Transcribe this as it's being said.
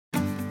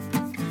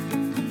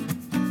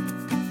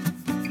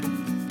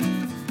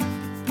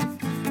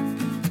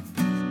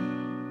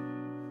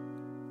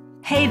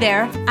Hey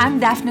there, I'm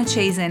Daphna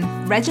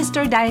Chazen,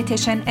 registered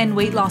dietitian and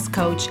weight loss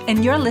coach,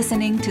 and you're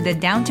listening to the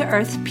Down to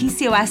Earth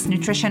PCOS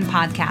Nutrition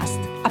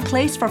Podcast, a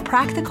place for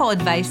practical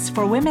advice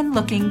for women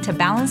looking to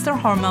balance their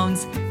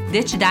hormones,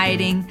 ditch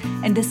dieting,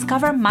 and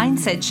discover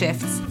mindset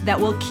shifts that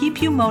will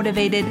keep you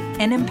motivated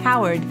and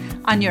empowered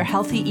on your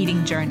healthy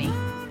eating journey.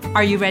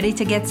 Are you ready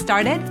to get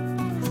started?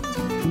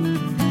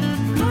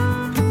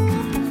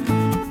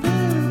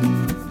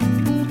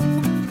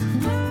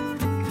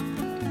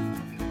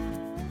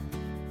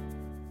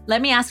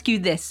 Let me ask you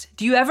this.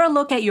 Do you ever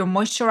look at your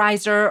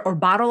moisturizer or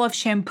bottle of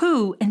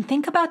shampoo and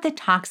think about the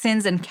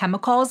toxins and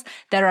chemicals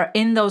that are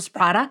in those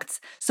products?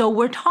 So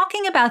we're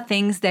talking about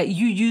things that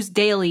you use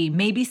daily,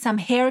 maybe some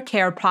hair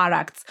care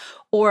products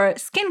or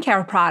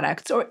skincare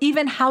products, or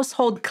even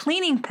household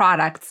cleaning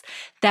products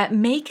that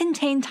may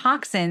contain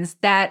toxins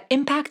that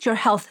impact your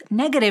health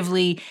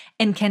negatively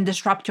and can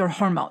disrupt your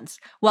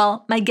hormones.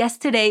 Well, my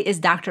guest today is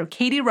Dr.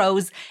 Katie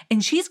Rose,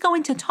 and she's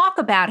going to talk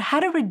about how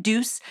to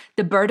reduce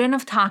the burden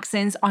of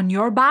toxins on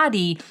your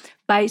body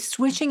by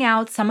switching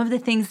out some of the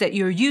things that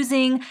you're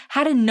using,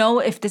 how to know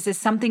if this is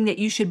something that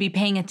you should be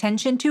paying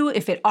attention to,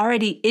 if it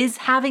already is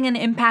having an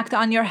impact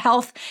on your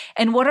health,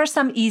 and what are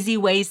some easy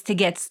ways to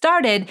get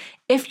started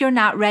if you're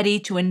not ready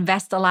to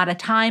invest a lot of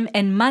time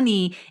and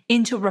money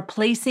into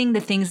replacing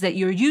the things that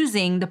you're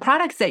using, the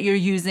products that you're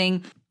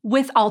using,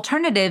 with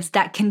alternatives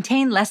that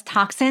contain less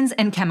toxins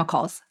and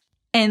chemicals.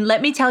 And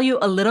let me tell you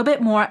a little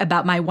bit more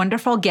about my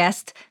wonderful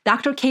guest.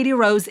 Dr. Katie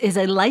Rose is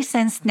a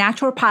licensed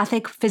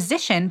naturopathic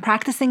physician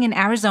practicing in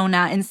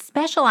Arizona and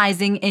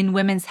specializing in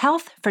women's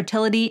health,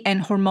 fertility,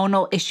 and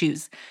hormonal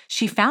issues.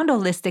 She found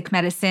holistic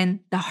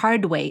medicine the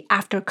hard way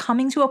after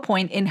coming to a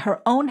point in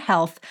her own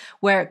health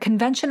where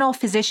conventional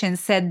physicians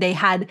said they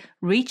had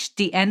reached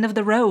the end of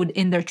the road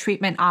in their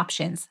treatment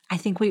options. I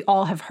think we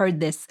all have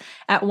heard this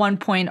at one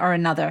point or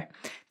another.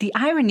 The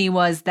irony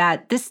was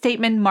that this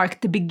statement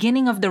marked the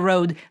beginning of the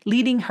road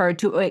leading her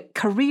to a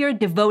career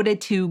devoted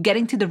to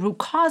getting to the root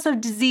cause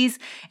of disease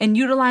and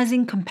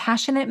utilizing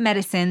compassionate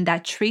medicine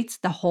that treats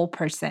the whole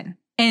person.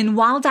 And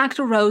while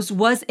Dr. Rose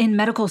was in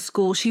medical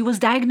school, she was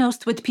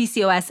diagnosed with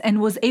PCOS and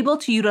was able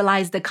to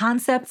utilize the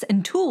concepts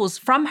and tools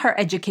from her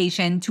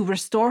education to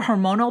restore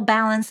hormonal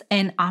balance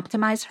and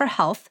optimize her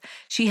health.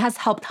 She has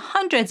helped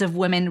hundreds of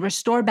women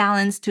restore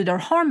balance to their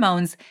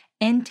hormones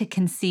and to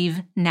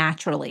conceive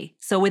naturally.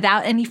 So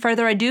without any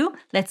further ado,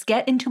 let's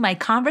get into my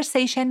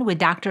conversation with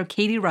Dr.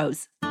 Katie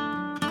Rose.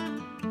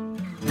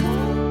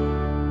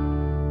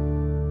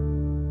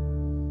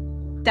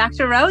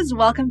 Dr. Rose,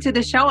 welcome to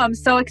the show. I'm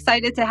so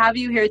excited to have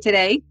you here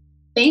today.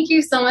 Thank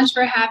you so much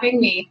for having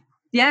me.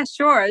 Yeah,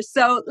 sure.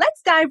 So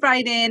let's dive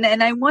right in.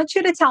 And I want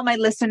you to tell my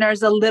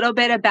listeners a little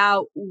bit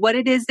about what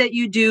it is that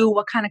you do,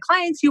 what kind of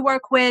clients you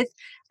work with,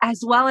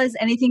 as well as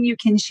anything you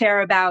can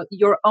share about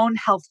your own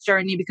health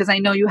journey, because I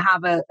know you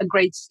have a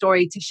great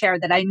story to share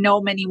that I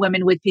know many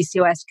women with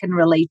PCOS can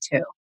relate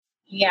to.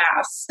 Yeah,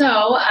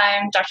 so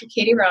I'm Dr.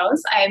 Katie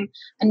Rose. I'm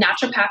a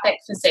naturopathic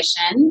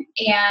physician,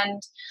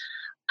 and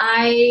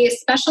I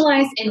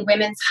specialize in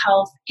women's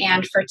health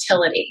and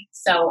fertility.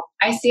 So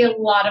I see a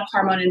lot of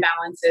hormone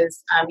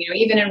imbalances,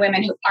 even in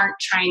women who aren't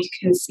trying to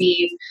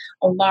conceive.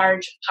 A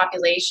large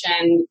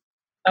population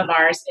of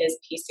ours is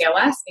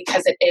PCOS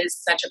because it is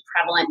such a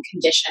prevalent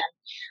condition.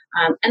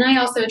 And I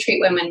also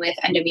treat women with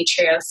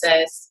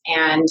endometriosis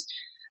and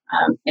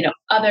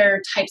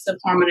other types of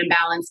hormone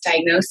imbalance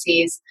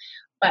diagnoses.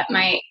 But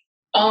my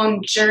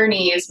own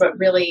journey is what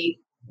really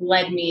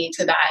led me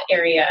to that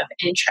area of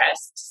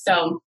interest.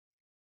 So,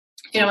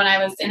 when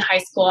I was in high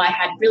school, I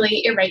had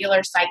really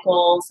irregular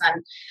cycles,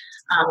 and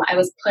I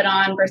was put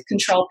on birth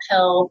control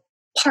pill,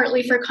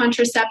 partly for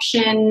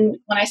contraception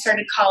when I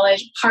started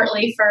college,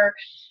 partly for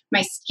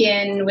my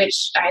skin,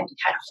 which I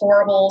had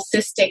horrible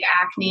cystic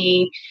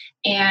acne,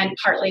 and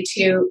partly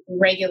to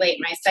regulate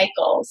my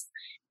cycles.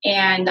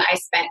 And I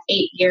spent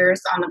 8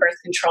 years on the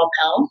birth control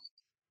pill.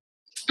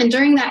 And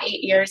during that 8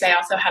 years, I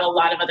also had a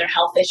lot of other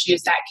health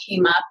issues that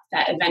came up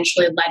that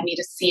eventually led me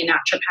to see a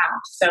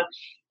naturopath. So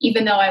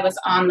even though I was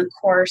on the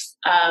course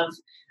of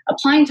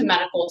applying to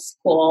medical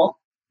school,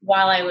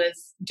 while I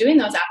was doing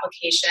those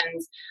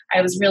applications,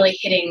 I was really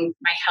hitting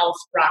my health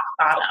rock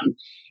bottom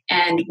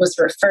and was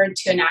referred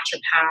to a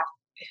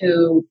naturopath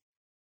who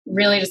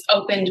really just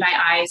opened my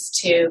eyes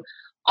to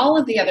all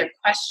of the other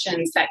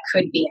questions that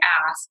could be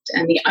asked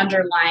and the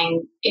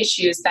underlying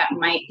issues that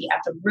might be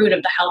at the root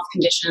of the health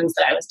conditions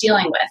that I was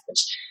dealing with,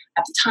 which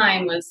at the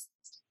time was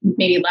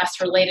maybe less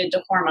related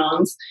to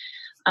hormones,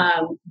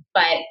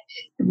 but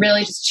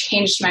really just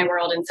changed my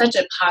world in such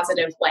a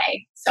positive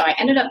way. So I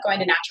ended up going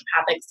to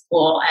naturopathic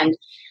school, and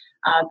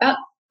about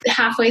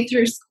halfway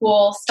through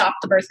school, stopped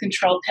the birth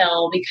control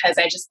pill because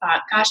I just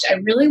thought, gosh, I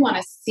really want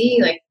to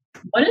see,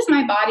 what does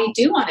my body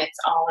do on its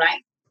own? I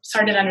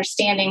started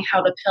understanding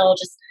how the pill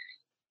just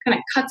kind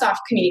of cuts off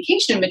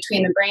communication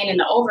between the brain and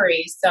the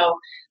ovaries. So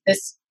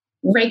this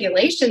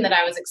regulation that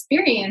I was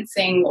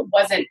experiencing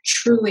wasn't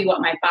truly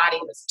what my body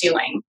was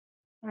doing.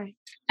 Right.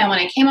 And when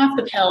I came off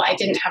the pill, I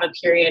didn't have a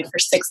period for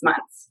 6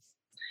 months.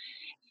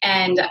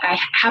 And I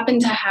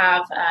happened to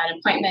have an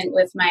appointment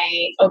with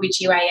my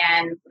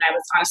OBGYN when I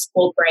was on a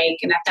school break.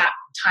 And at that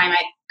time,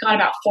 I got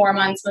about 4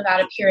 months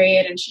without a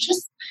period. And she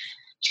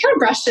kind of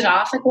brushed it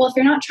off like, well, if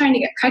you're not trying to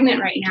get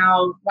pregnant right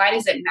now, why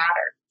does it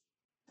matter?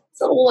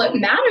 So, well, it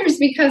matters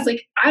because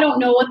like, I don't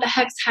know what the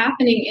heck's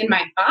happening in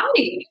my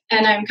body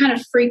and I'm kind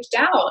of freaked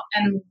out.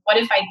 And what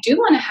if I do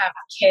want to have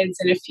kids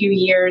in a few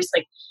years?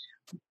 Like,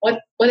 what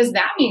does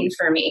that mean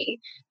for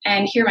me?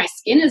 And here my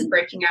skin is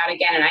breaking out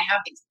again. And I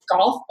have these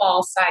golf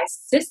ball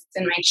sized cysts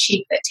in my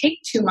cheek that take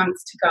 2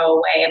 months to go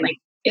away. And like,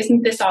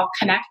 isn't this all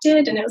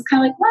connected? And it was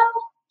kind of like, well,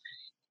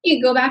 you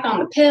could go back on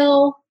the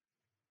pill.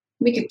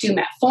 We could do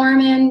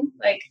metformin.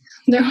 Like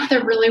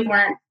there really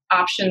weren't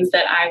options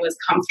that I was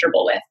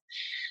comfortable with.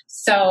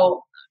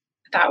 So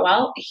I thought,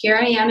 well, here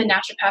I am in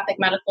naturopathic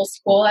medical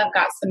school. I've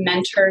got some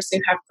mentors who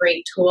have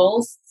great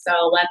tools. So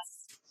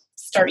let's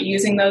start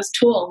using those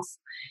tools.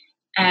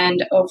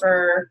 And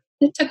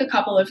it took a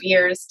couple of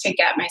years to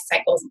get my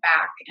cycles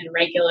back and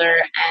regular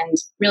and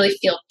really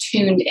feel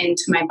tuned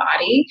into my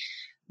body.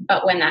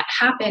 But when that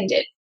happened,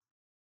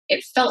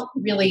 it felt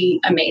really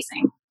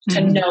amazing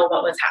to know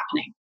what was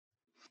happening.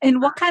 And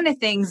what kind of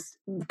things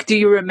do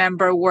you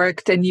remember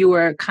worked and you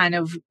were kind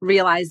of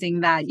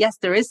realizing that, yes,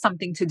 there is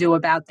something to do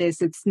about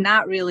this. It's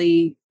not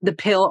really the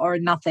pill or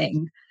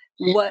nothing.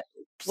 What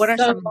are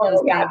some of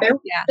those things?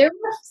 There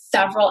were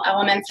several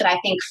elements that I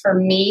think for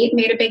me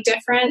made a big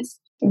difference.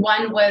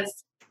 One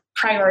was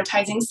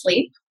prioritizing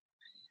sleep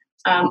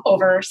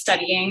over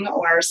studying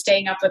or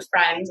staying up with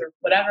friends or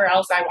whatever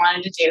else I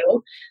wanted to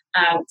do.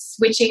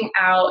 Switching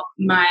out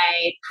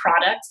my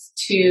products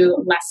to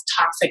less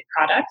toxic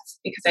products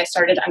because I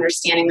started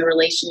understanding the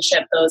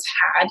relationship those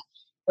had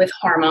with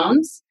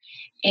hormones,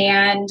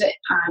 and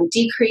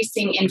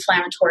decreasing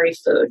inflammatory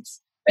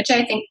foods, which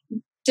I think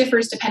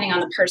differs depending on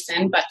the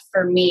person. But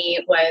for me,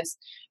 it was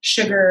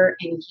sugar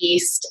and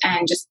yeast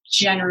and just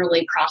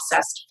generally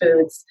processed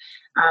foods.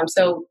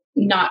 So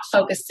not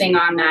focusing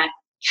on that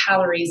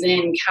calories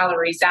in,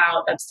 calories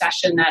out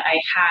obsession that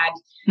I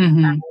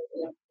had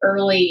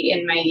early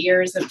in my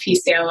years of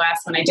PCOS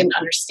when I didn't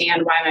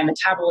understand why my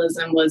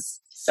metabolism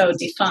was so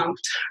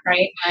defunct,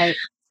 right?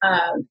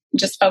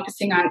 Just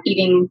focusing on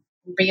eating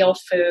real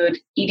food,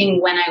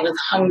 eating when I was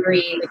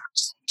hungry, like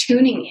just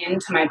tuning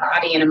into my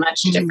body in a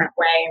much different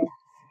way.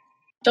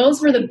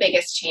 Those were the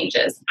biggest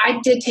changes. I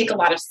did take a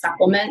lot of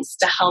supplements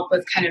to help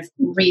with kind of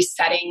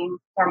resetting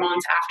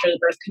hormones after the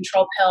birth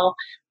control pill,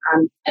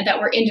 and that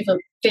were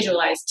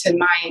individualized to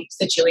my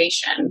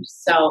situation.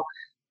 So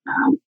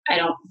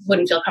I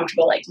wouldn't feel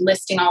comfortable like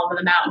listing all of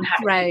them out and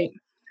having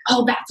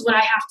oh, that's what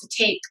I have to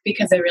take,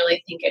 because I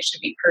really think it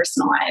should be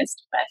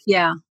personalized. But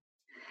yeah,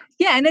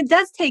 and it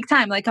does take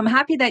time. Like, I'm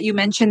happy that you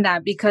mentioned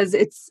that, because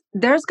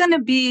there's going to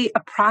be a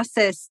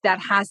process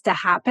that has to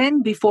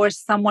happen before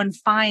someone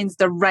finds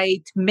the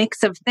right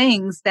mix of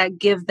things that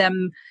give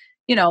them,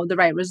 the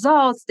right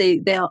results.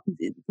 They'll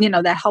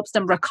that helps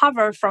them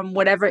recover from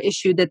whatever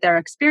issue that they're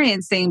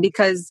experiencing.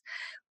 Because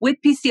with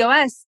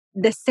PCOS,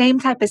 the same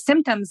type of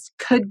symptoms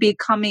could be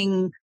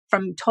coming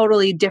from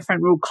totally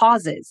different root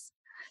causes.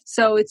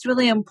 So it's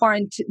really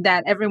important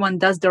that everyone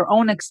does their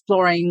own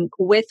exploring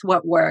with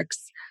what works.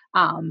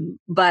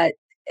 But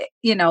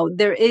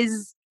there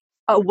is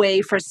a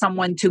way for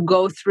someone to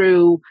go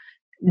through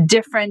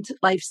different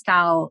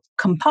lifestyle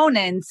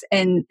components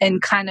and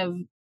kind of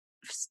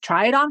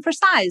try it on for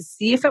size,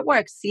 see if it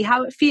works, see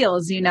how it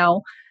feels,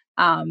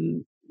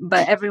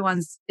 but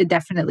everyone's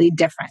definitely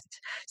different.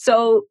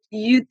 So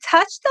you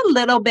touched a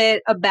little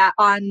bit about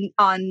on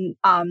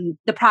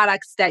the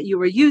products that you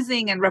were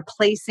using and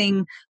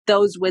replacing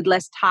those with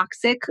less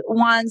toxic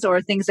ones,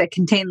 or things that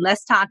contain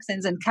less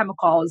toxins and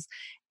chemicals.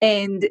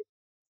 And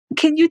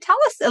can you tell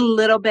us a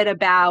little bit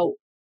about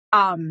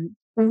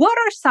what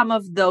are some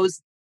of those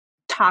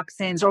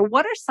toxins, or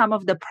what are some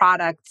of the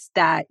products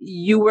that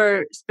you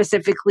were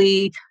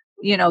specifically,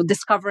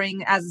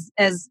 discovering as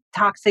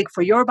toxic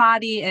for your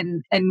body,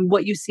 and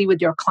what you see with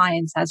your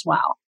clients as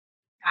well?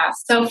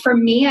 So for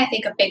me, I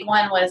think a big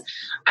one was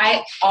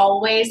I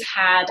always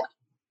had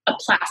a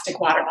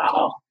plastic water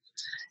bottle.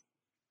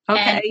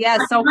 Okay,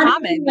 so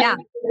common,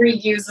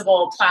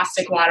 reusable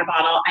plastic water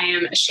bottle. I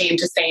am ashamed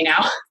to say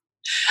now.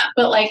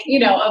 But like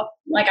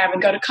I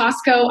would go to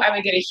Costco, I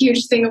would get a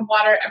huge thing of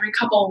water every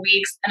couple of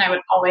weeks, and I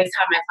would always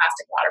have my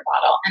plastic water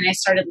bottle. And I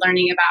started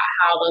learning about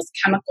how those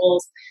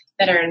chemicals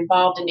that are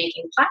involved in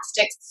making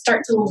plastics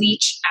start to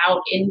leach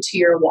out into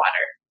your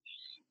water.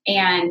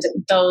 And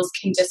those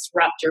can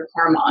disrupt your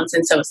hormones.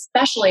 And so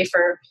especially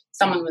for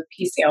someone with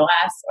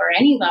PCOS or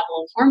any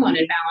level of hormone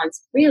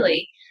imbalance,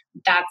 really,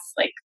 that's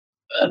like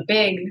a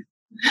big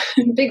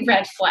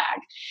red flag.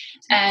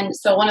 And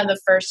so one of the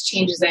first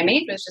changes I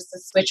made was just to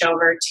switch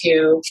over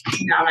to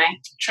my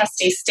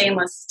trusty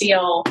stainless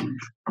steel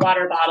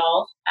water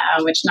bottle,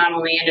 which not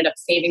only ended up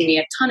saving me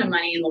a ton of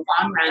money in the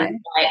long run,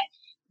 but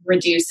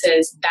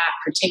reduces that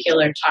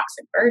particular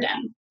toxic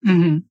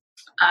burden.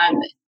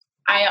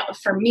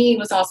 for me,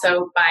 was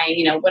also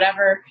buying,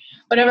 whatever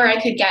I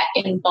could get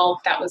in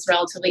bulk that was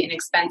relatively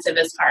inexpensive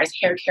as far as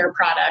hair care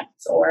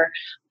products or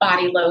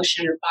body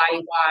lotion or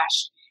body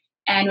wash.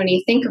 And when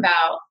you think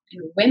about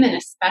women,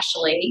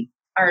 especially,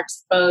 are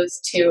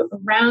exposed to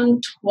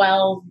around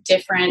 12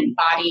 different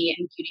body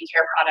and beauty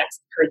care products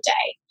per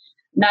day.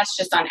 And that's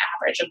just on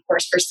average. Of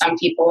course, for some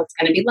people, it's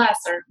going to be less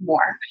or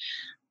more.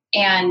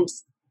 And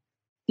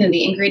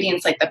the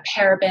ingredients like the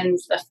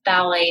parabens, the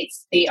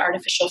phthalates, the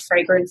artificial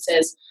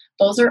fragrances,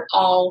 those are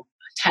all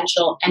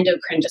potential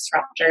endocrine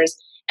disruptors,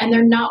 and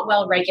they're not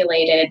well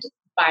regulated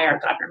by our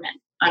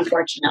government,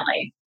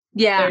 unfortunately.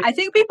 Yeah, I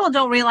think people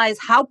don't realize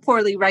how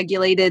poorly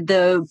regulated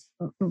the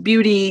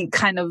beauty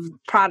kind of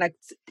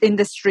product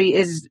industry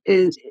is.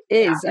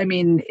 Yeah. I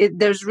mean,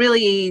 there's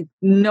really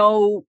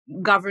no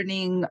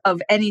governing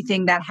of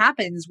anything that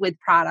happens with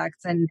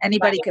products, and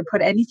anybody could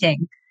put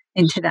anything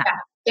into that. Yeah.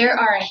 There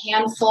are a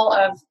handful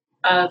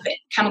of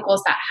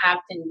chemicals that have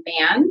been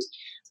banned,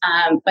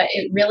 but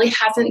it really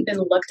hasn't been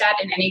looked at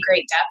in any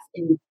great depth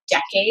in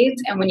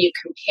decades. And when you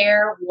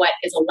compare what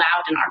is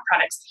allowed in our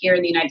products here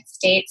in the United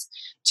States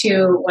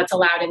to what's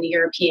allowed in the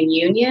European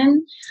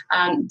Union,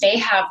 they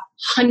have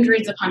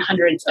hundreds upon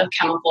hundreds of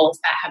chemicals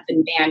that have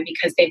been banned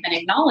because they've been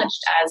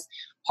acknowledged as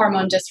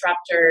hormone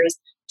disruptors,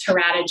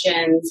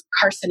 teratogens,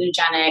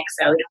 carcinogenic,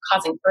 so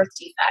causing birth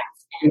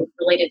defects and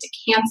related to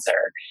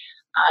cancer.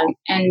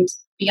 And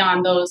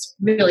beyond those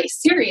really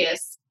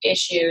serious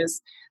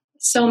issues,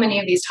 so many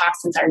of these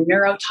toxins are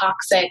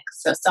neurotoxic.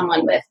 So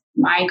someone with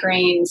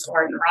migraines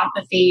or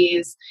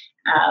neuropathies,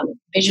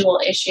 visual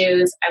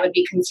issues, I would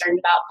be concerned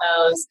about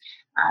those.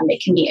 They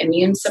can be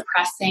immune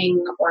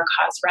suppressing or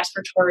cause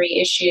respiratory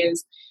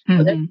issues. Mm-hmm.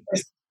 So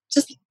there's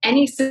just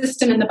any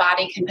system in the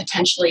body can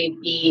potentially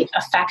be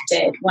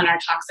affected when our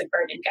toxic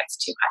burden gets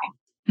too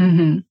high.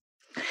 Mm-hmm.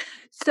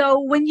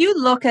 So when you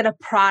look at a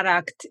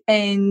product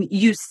and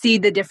you see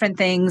the different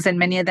things, and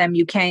many of them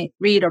you can't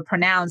read or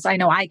pronounce, I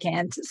know I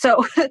can't.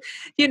 So,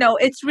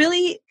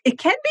 it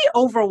can be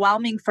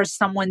overwhelming for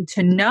someone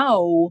to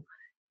know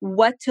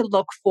what to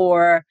look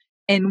for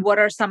and what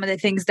are some of the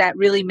things that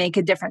really make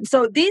a difference.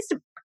 So these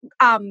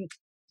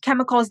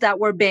chemicals that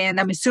were banned,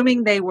 I'm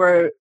assuming they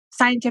were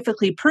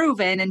scientifically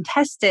proven and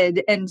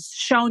tested and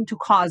shown to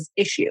cause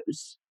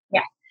issues.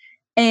 Yeah.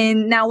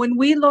 And now when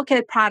we look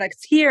at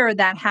products here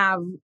that have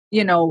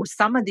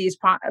some of these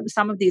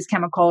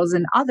chemicals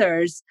and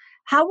others,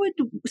 how would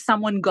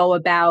someone go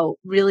about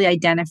really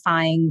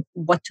identifying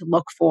what to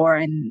look for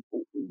and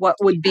what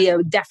would be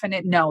a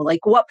definite no?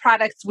 Like, what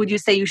products would you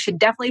say you should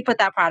definitely put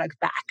that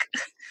product back?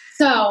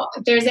 So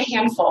there's a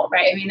handful,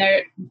 right? I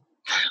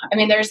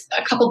mean, there's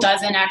a couple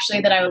dozen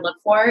actually that I would look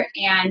for.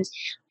 And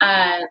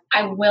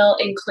I will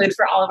include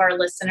for all of our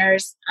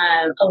listeners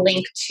a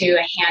link to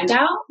a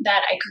handout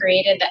that I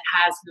created that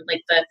has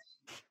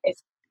if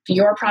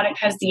your product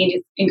has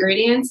the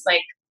ingredients,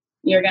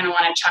 you're going to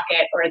want to chuck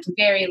it, or at the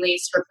very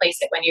least replace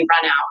it when you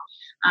run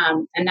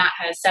out. And that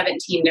has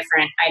 17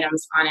 different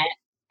items on it.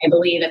 I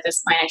believe at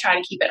this point, I try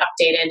to keep it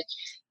updated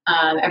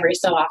every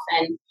so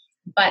often.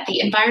 But the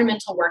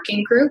Environmental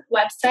Working Group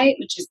website,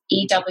 which is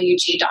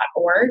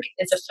ewg.org,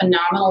 is a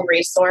phenomenal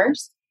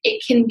resource.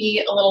 It can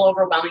be a little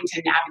overwhelming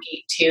to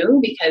navigate too,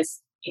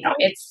 because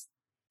it's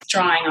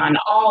drawing on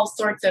all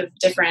sorts of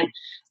different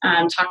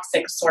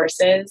toxic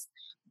sources.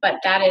 But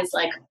that is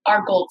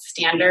our gold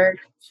standard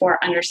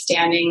for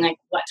understanding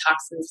what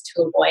toxins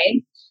to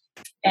avoid.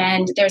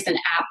 And there's an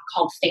app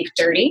called Think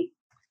Dirty.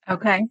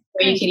 Okay.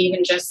 Where you can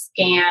even just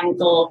scan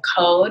the little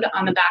code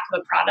on the back of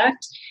a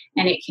product,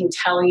 and it can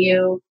tell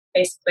you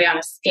basically on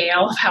a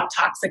scale of how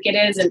toxic it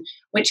is and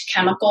which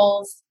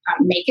chemicals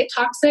make it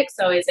toxic.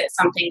 So is it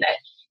something that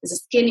is a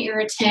skin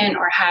irritant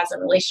or has a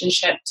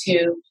relationship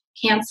to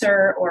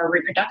cancer or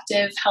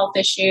reproductive health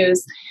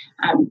issues?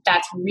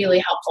 That's really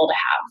helpful to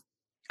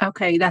have.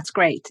 Okay, that's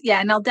great. Yeah,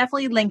 and I'll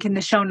definitely link in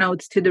the show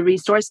notes to the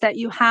resource that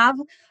you have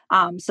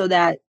so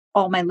that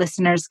all my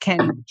listeners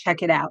can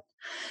check it out.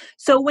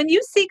 So when you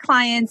see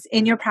clients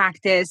in your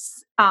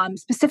practice,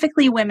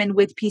 specifically women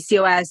with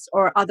PCOS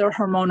or other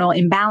hormonal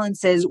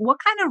imbalances, what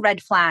kind of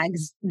red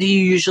flags do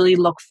you usually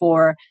look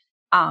for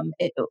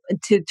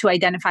to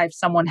identify if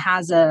someone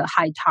has a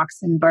high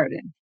toxin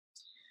burden?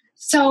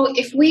 So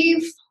if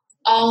we've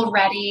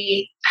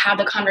already had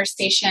the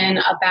conversation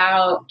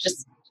about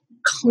just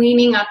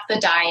cleaning up the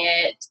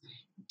diet,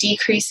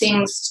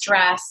 decreasing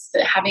stress,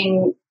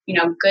 having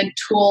good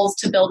tools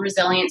to build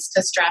resilience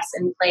to stress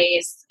in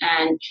place,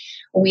 and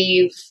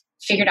we've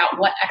figured out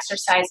what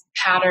exercise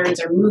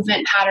patterns or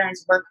movement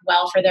patterns work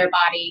well for their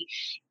body,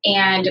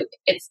 and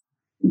it's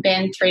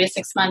been 3 to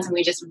 6 months and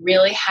we just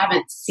really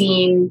haven't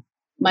seen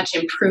much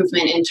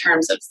improvement in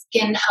terms of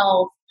skin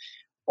health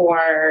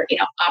or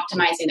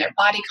optimizing their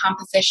body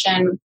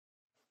composition,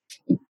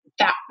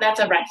 that's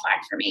a red flag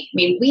for me. I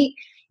mean,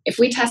 if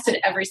we tested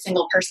every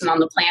single person on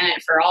the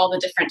planet for all the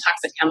different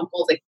toxic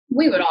chemicals,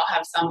 we would all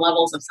have some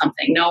levels of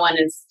something. No one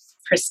is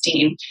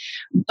pristine.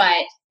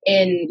 But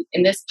in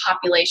this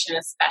population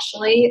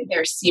especially,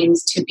 there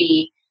seems to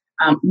be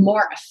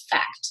more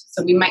effect.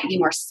 So we might be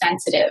more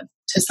sensitive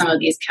to some of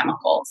these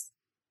chemicals.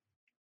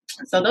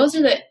 So those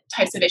are the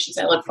types of issues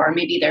I look for.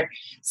 Maybe their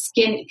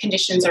skin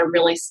conditions are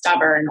really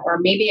stubborn, or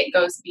maybe it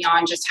goes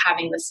beyond just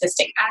having the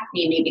cystic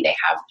acne. Maybe they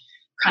have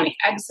chronic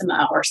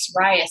eczema or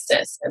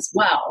psoriasis as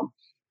well,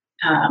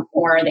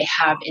 or they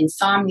have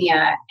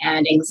insomnia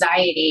and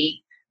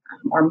anxiety,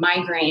 or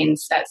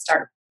migraines that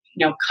start,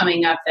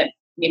 coming up that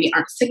maybe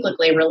aren't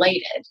cyclically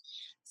related.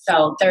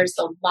 So there's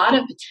a lot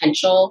of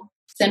potential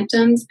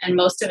symptoms, and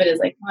most of it is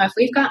like, well, if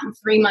we've gotten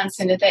 3 months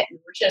into that and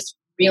we're just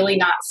really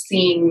not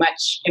seeing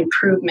much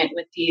improvement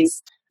with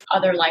these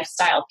other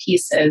lifestyle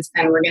pieces,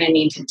 then we're going to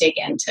need to dig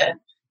into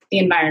the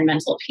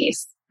environmental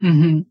piece.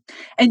 Mm-hmm.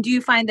 And do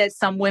you find that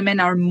some women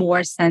are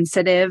more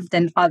sensitive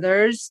than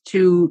others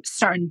to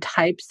certain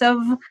types of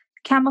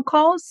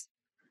chemicals?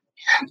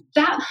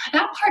 That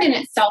part in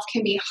itself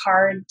can be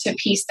hard to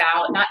piece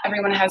out. Not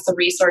everyone has the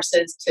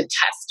resources to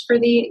test for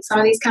some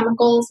of these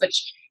chemicals,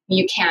 which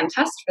you can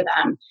test for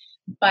them.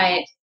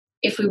 But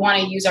if we want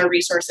to use our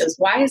resources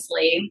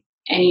wisely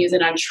and use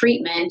it on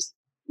treatment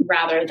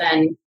rather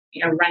than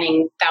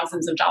running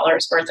thousands of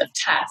dollars worth of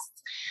tests,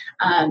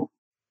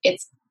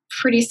 it's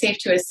pretty safe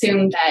to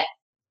assume that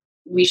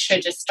we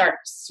should just start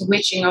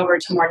switching over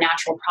to more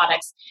natural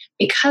products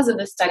because of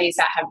the studies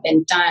that have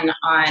been done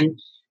on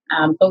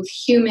both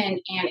human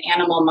and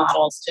animal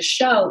models to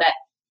show that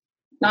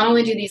not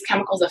only do these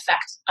chemicals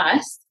affect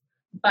us,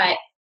 but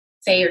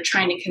say you're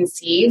trying to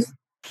conceive,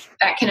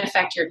 that can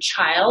affect your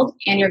child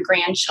and your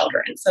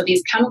grandchildren. So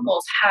these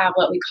chemicals have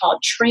what we call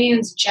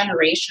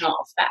transgenerational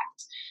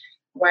effect,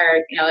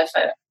 where, if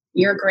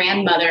your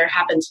grandmother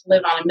happened to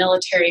live on a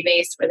military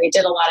base where they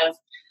did a lot of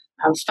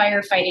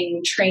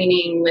firefighting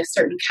training with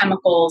certain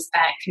chemicals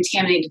that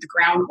contaminated the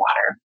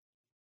groundwater,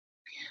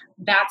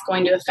 that's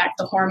going to affect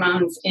the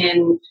hormones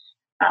in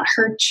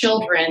her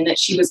children that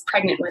she was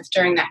pregnant with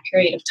during that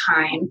period of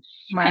time.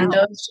 Wow. And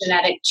those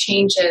genetic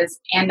changes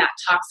and that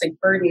toxic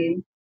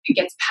burden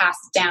gets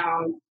passed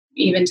down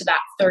even to that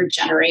third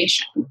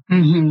generation.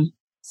 Mm-hmm.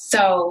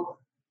 So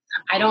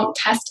I don't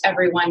test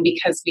everyone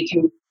because we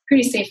can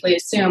pretty safely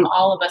assume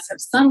all of us have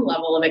some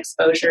level of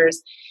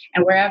exposures,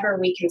 and wherever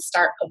we can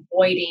start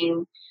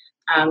avoiding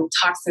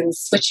toxins,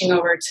 switching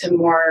over to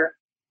more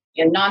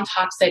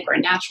non-toxic or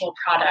natural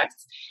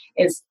products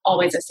is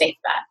always a safe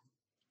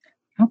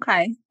bet.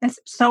 Okay. That's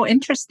so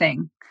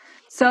interesting.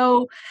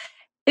 So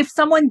if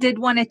someone did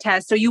want to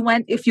test, so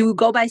if you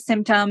go by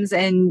symptoms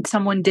and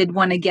someone did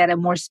want to get a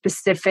more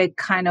specific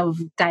kind of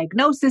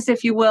diagnosis,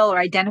 if you will, or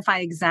identify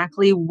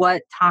exactly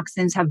what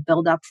toxins have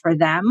built up for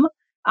them,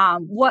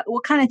 what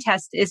kind of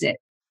test is it?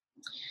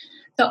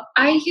 So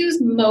I use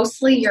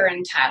mostly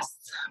urine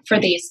tests for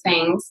these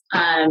things.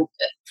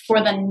 For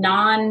the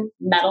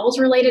non-metals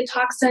related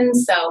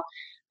toxins, so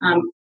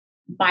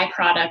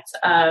byproducts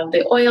of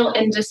the oil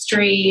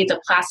industry, the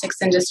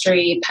plastics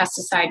industry,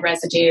 pesticide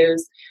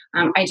residues,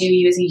 I do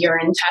use a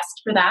urine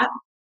test for that.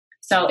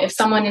 So if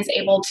someone is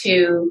able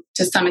to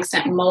some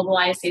extent,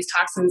 mobilize these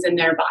toxins in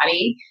their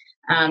body,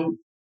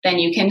 then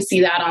you can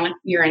see that on a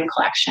urine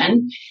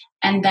collection.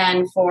 And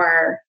then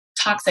for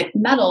toxic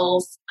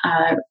metals,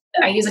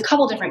 I use a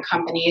couple different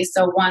companies.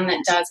 So one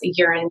that does a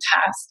urine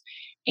test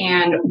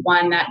and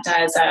one that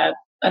does a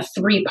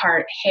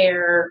 3-part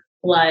hair,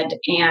 blood,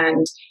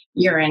 and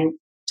urine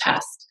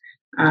test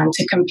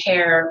to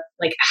compare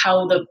like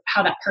how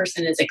that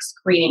person is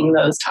excreting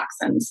those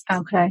toxins.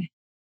 Okay.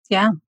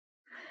 Yeah.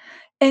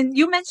 And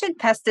you mentioned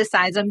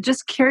pesticides. I'm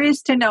just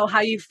curious to know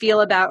how you feel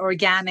about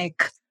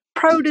organic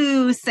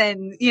produce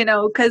and,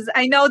 because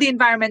I know the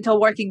Environmental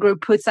Working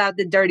Group puts out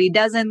the Dirty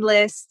Dozen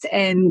list,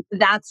 and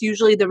that's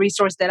usually the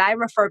resource that I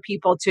refer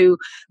people to.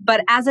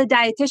 But as a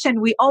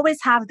dietitian, we always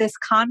have this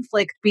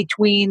conflict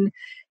between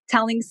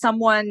telling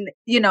someone,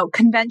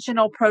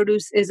 conventional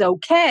produce is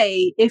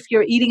okay. If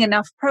you're eating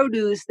enough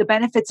produce, the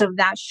benefits of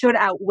that should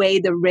outweigh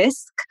the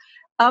risk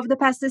of the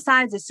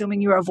pesticides,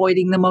 assuming you're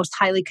avoiding the most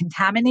highly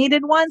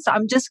contaminated ones. So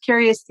I'm just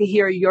curious to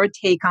hear your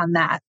take on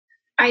that.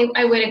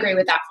 I would agree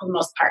with that for the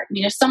most part. I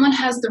mean, if someone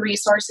has the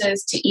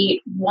resources to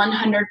eat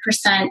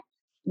 100%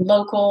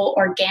 local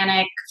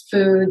organic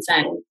foods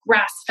and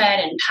grass-fed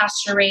and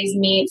pasture-raised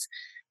meats,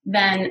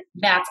 then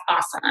that's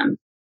awesome.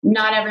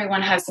 Not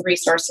everyone has the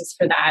resources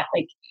for that.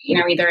 Like,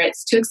 either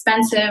it's too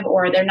expensive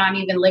or they're not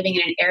even living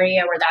in an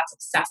area where that's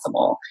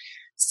accessible.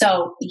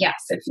 So yes,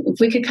 if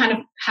we could kind of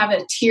have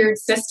a tiered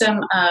system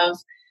of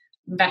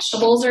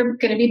vegetables are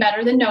going to be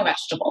better than no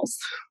vegetables.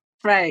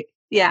 Right.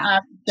 Yeah.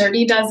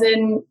 Dirty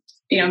Dozen,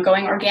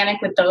 going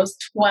organic with those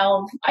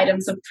 12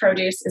 items of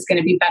produce is going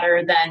to be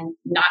better than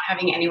not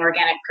having any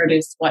organic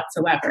produce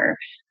whatsoever.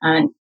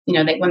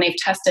 When they've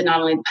tested not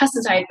only the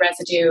pesticide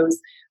residues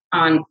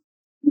on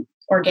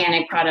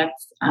organic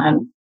products,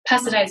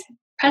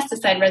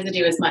 pesticide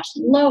residue is much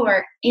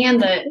lower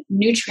and the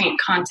nutrient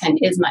content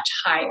is much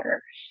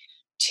higher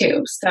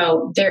too.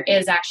 So there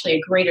is actually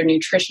a greater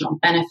nutritional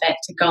benefit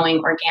to going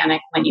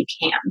organic when you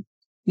can.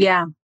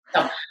 Yeah.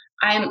 So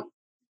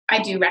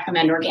I do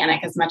recommend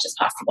organic as much as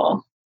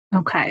possible.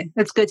 Okay,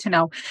 that's good to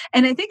know.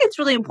 And I think it's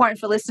really important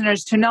for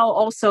listeners to know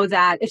also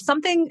that if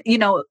something,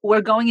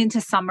 we're going into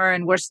summer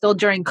and we're still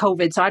during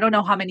COVID, so I don't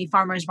know how many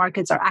farmers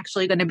markets are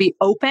actually going to be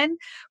open,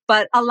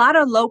 but a lot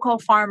of local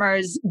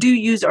farmers do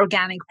use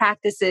organic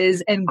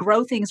practices and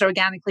grow things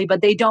organically,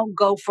 but they don't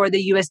go for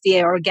the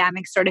USDA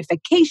organic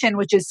certification,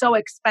 which is so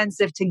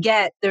expensive to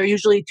get. They're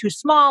usually too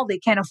small, they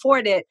can't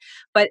afford it.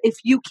 But if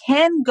you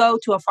can go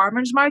to a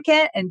farmer's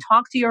market and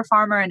talk to your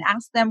farmer and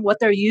ask them what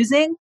they're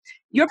using,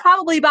 you're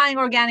probably buying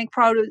organic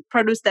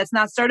produce that's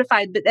not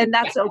certified, and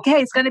that's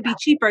okay. It's going to be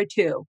cheaper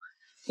too.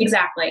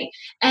 Exactly.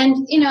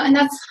 And,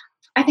 and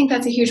I think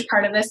that's a huge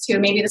part of this too.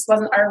 Maybe this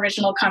wasn't our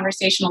original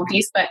conversational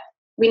piece, but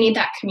we need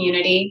that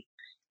community.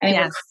 I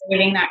think we're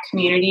creating that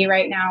community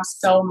right now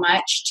so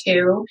much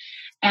too.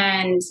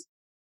 And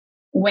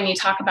when you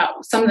talk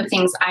about some of the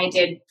things I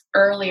did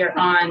earlier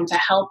on to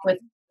help with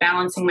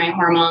balancing my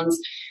hormones,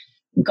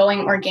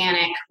 going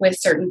organic with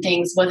certain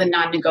things was a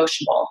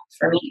non-negotiable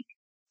for me,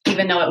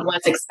 even though it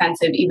was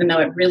expensive, even though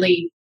it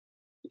really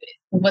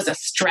was a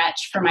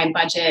stretch for my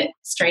budget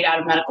straight out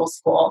of medical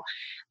school.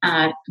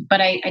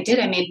 But I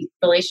made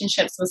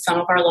relationships with some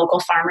of our local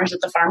farmers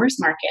at the farmers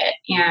market.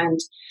 And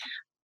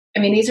I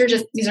mean, these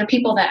are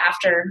people that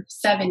after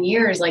 7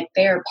 years, like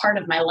they're part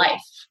of my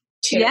life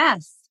too.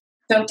 Yes.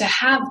 So to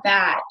have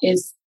that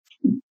is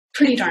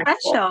pretty darn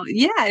special. Cool.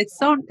 Yeah, it's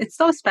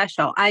so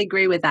special. I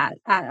agree with that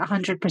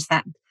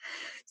 100%.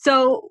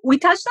 So we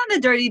touched on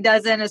the Dirty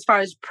Dozen as far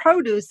as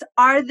produce.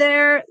 Are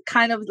there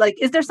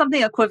is there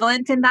something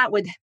equivalent in that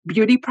with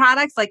beauty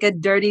products, like a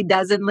Dirty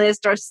Dozen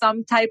list or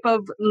some type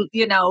of,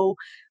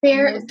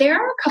 There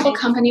are a couple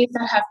companies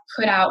that have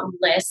put out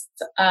lists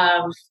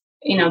of,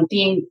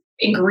 the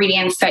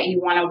ingredients that you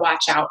want to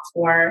watch out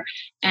for.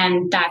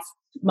 And that's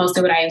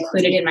mostly what I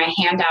included in my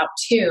handout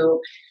too.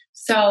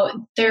 So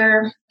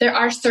there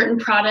are certain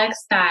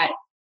products that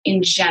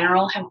in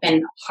general have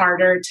been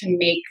harder to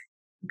make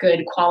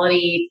good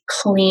quality,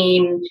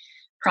 clean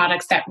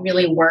products that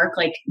really work,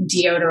 like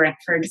deodorant,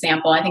 for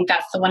example. I think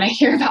that's the one I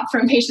hear about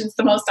from patients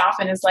the most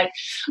often is like,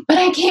 but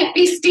I can't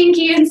be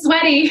stinky and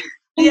sweaty.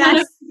 None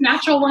of the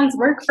natural ones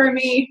work for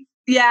me.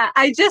 Yeah,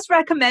 I just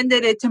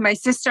recommended it to my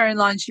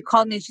sister-in-law and she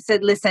called me and she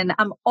said, listen,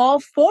 I'm all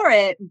for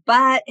it,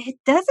 but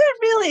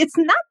it's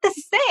not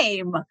the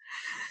same.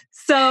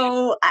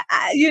 So,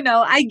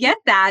 I get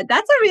that.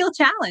 That's a real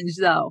challenge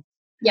though.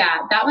 Yeah,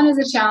 that one is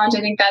a challenge. I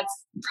think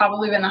that's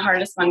probably been the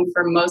hardest one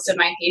for most of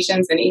my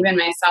patients and even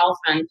myself.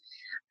 And,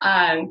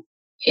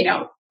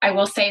 I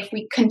will say if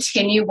we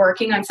continue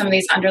working on some of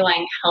these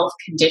underlying health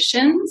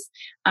conditions,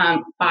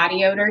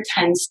 body odor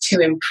tends to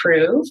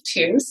improve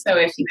too. So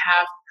if you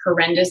have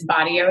horrendous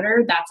body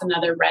odor, that's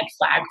another red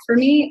flag for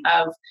me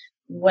of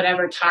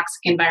whatever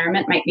toxic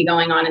environment might be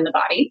going on in the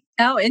body.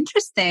 Oh,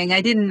 interesting.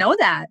 I didn't know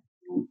that.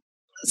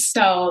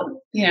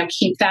 So,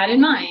 keep that in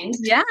mind.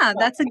 Yeah,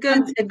 that's a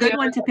good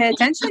one to pay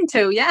attention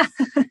to. Yeah.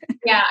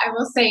 Yeah, I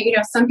will say,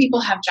 some people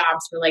have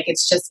jobs where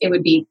it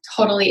would be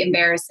totally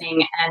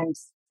embarrassing and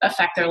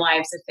affect their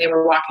lives if they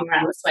were walking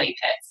around with sweaty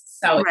pits.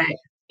 So right.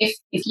 if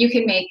you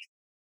can make,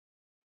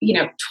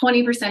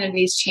 20% of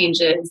these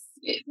changes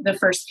the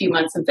first few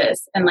months of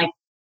this, and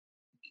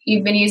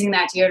you've been using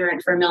that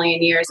deodorant for a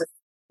million years, it's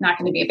not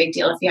going to be a big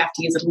deal if you have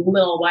to use it a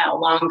little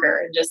while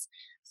longer and just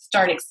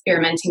start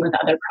experimenting with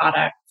other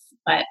products.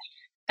 But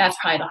that's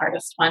probably the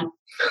hardest one.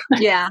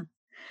 Yeah.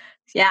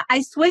 Yeah.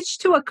 I switched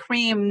to a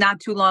cream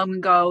not too long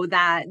ago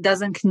that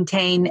doesn't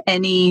contain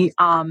any,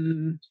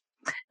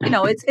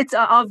 it's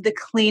of the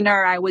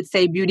cleaner, I would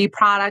say, beauty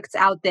products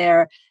out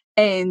there.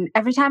 And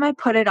every time I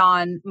put it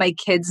on, my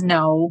kids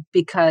know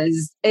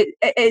because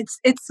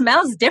it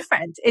smells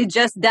different. It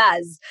just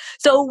does.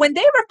 So when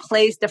they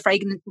replace the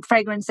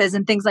fragrances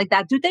and things like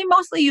that, do they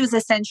mostly use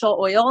essential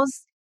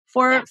oils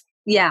for?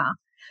 Yeah.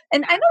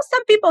 And I know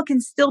some people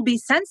can still be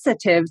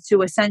sensitive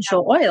to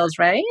essential oils,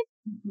 right?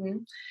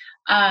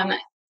 Mm-hmm.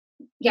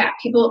 Yeah,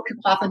 people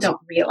often don't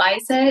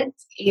realize it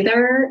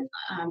either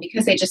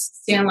because they just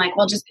assume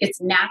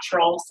it's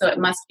natural, so it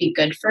must be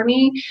good for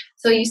me.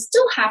 So you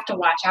still have to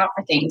watch out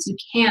for things. You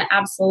can't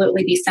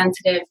absolutely be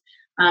sensitive,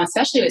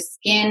 especially with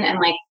skin and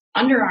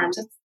underarms.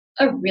 It's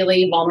a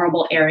really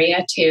vulnerable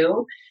area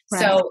too.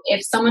 Right. So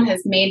if someone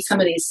has made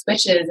some of these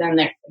switches and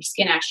their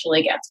skin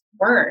actually gets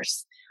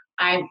worse,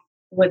 I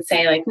would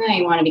say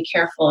you want to be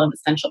careful of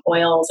essential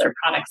oils or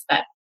products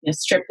that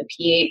strip the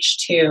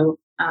pH too,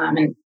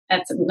 and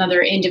that's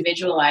another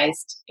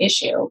individualized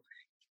issue.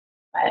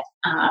 But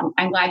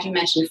I'm glad you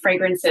mentioned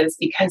fragrances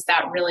because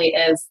that really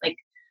is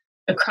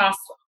across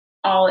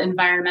all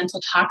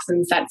environmental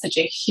toxins. That's such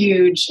a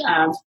huge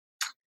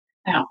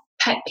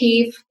pet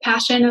peeve,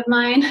 passion of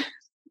mine.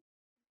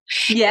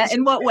 Yeah,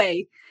 in what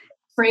way?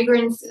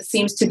 Fragrance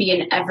seems to be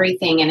in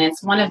everything, and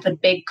it's one of the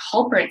big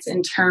culprits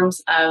in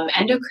terms of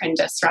endocrine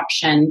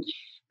disruption.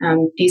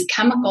 These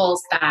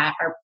chemicals that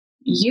are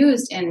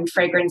used in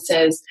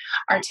fragrances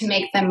are to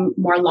make them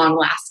more long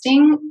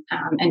lasting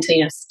and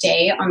to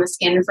stay on the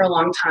skin for a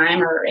long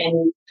time, or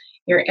in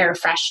your air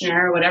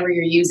freshener or whatever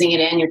you're using it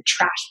in, your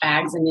trash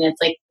bags. I mean,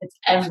 it's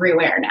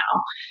everywhere now.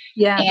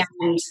 Yeah.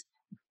 And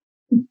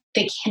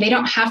they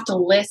don't have to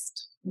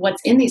list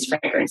what's in these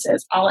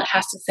fragrances. All it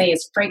has to say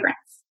is fragrance.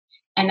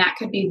 And that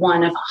could be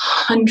one of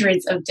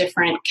hundreds of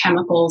different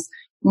chemicals,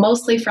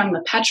 mostly from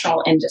the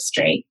petrol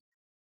industry.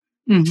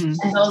 Mm-hmm.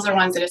 And those are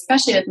ones that,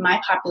 especially with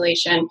my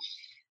population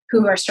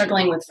who are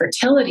struggling with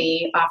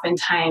fertility,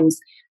 oftentimes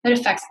that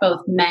affects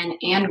both men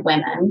and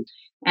women.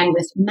 And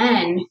with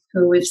men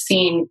who we've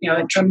seen,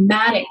 a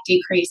dramatic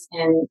decrease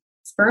in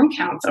sperm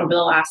counts over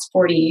the last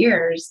 40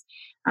 years,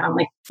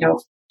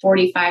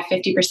 45,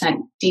 50%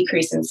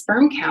 decrease in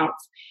sperm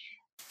counts.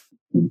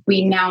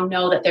 We now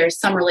know that there's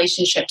some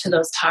relationship to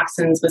those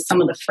toxins with some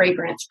of the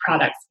fragrance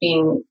products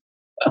being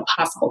a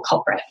possible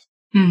culprit.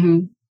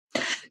 Mm-hmm.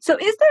 So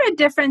is there a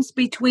difference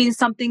between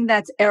something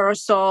that's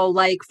aerosol,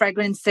 like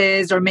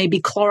fragrances or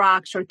maybe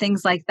Clorox or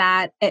things like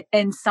that,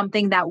 and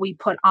something that we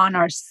put on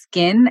our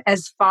skin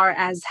as far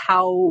as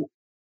how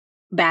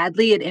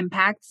badly it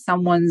impacts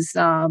someone's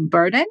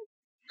burden?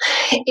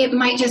 It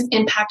might just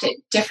impact it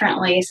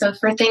differently. So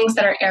for things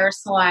that are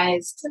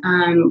aerosolized,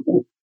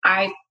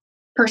 I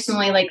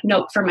personally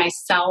note for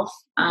myself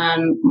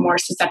more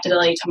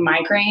susceptibility to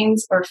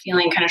migraines or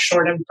feeling kind of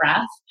short of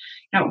breath.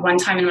 At one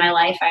time in my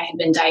life, I had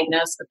been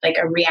diagnosed with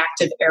a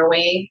reactive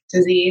airway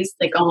disease,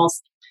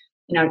 almost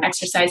an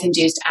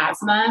exercise-induced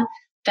asthma.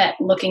 That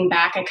looking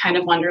back, I kind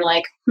of wonder,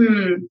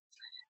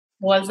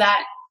 was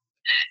that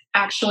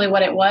actually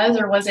what it was,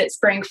 or was it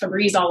spraying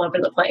Febreze all over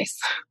the place?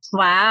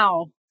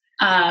 Wow.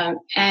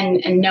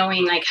 And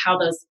knowing how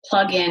those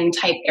plug-in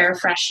type air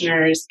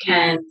fresheners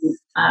can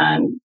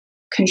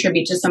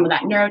contribute to some of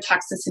that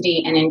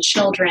neurotoxicity, and in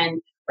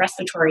children,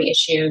 respiratory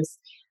issues.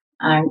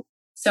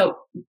 So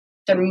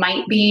there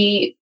might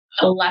be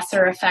a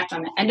lesser effect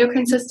on the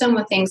endocrine system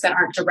with things that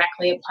aren't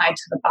directly applied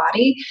to the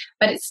body,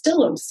 but it's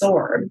still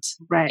absorbed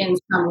in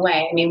some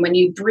way. I mean, when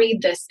you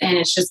breathe this in,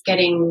 it's just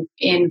getting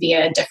in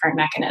via a different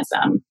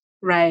mechanism.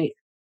 Right.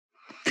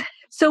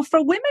 So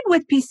for women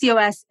with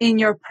PCOS in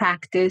your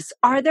practice,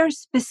 are there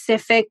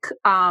specific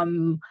hormonal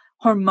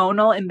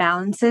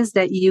imbalances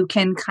that you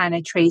can kind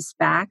of trace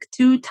back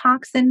to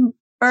toxin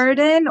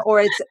burden,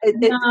 or it's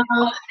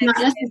not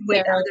necessarily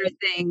with other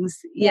things?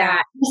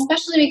 Yeah,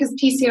 especially because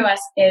PCOS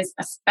is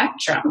a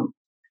spectrum,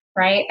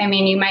 right? I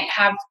mean, you might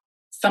have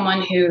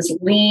someone who's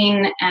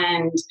lean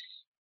and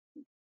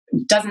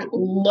doesn't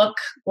look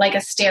like a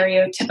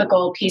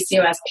stereotypical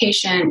PCOS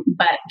patient,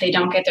 but they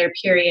don't get their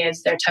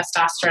periods, their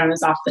testosterone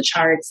is off the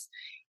charts,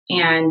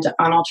 and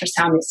on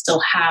ultrasound, they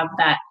still have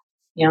that,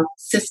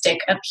 cystic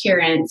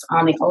appearance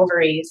on the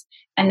ovaries.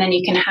 And then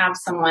you can have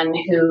someone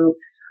who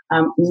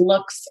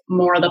looks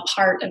more the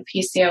part of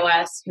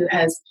PCOS, who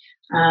has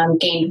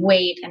gained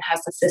weight and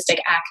has the cystic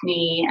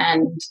acne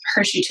and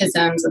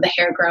hirsutisms of the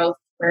hair growth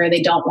where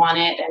they don't want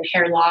it, and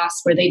hair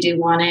loss where they do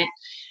want it.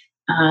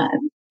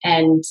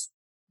 And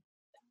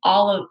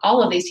all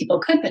of these people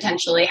could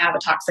potentially have a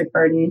toxic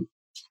burden,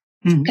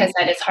 because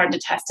that is hard to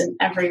test in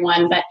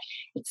everyone, but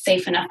it's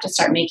safe enough to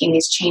start making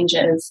these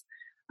changes.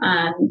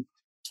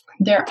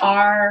 There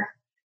are,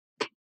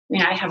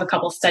 I have a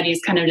couple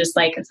studies kind of just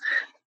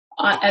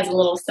as a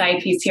little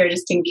side piece here,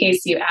 just in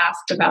case you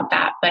asked about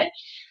that, but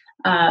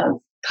a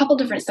couple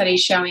different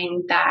studies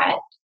showing that,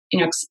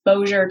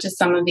 exposure to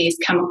some of these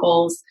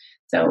chemicals,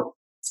 so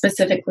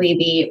specifically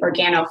the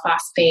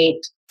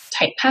organophosphate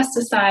type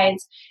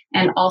pesticides,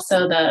 and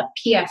also the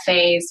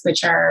PFAs,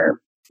 which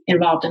are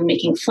involved in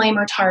making flame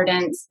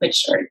retardants,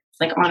 which are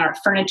on our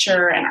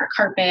furniture and our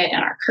carpet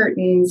and our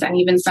curtains and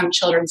even some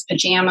children's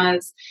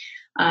pajamas.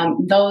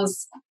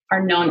 Those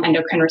are known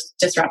endocrine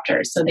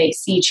disruptors. So they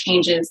see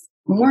changes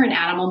more in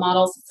animal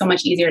models. It's so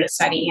much easier to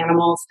study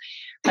animals,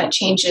 but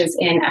changes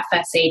in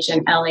FSH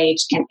and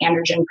LH and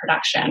androgen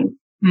production.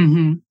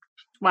 Mm-hmm.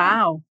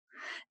 Wow.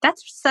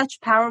 That's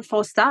such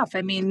powerful stuff.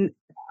 I mean,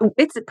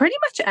 it's pretty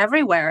much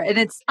everywhere and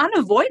it's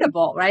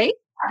unavoidable, right?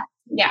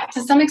 Yeah,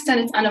 to some extent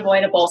it's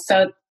unavoidable.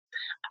 So,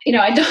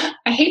 I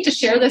hate to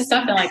share this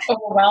stuff and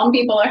overwhelm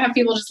people or have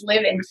people just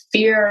live in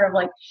fear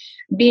of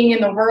being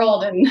in the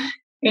world and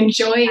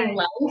enjoying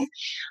life.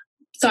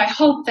 So I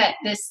hope that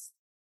this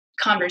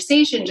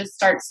conversation just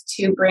starts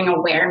to bring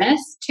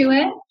awareness to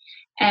it,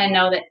 and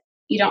know that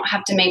you don't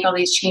have to make all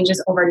these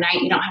changes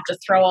overnight. You don't have to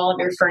throw all of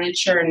your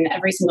furniture and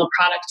every single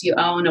product you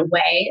own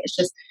away. It's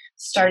just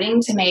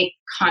starting to make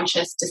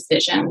conscious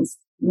decisions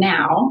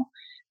now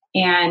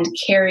and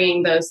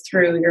carrying those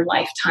through your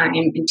lifetime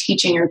and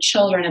teaching your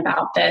children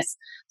about this,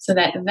 so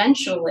that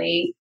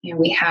eventually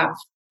we have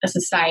a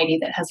society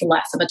that has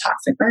less of a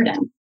toxic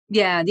burden.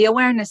 Yeah, the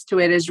awareness to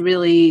it is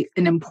really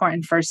an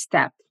important first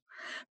step.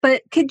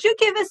 But could you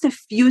give us a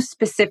few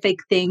specific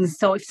things?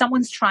 So if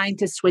someone's trying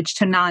to switch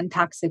to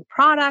non-toxic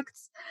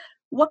products,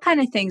 what kind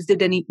of things do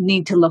they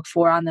need to look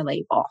for on the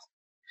label?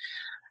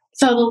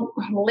 So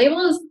the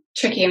label is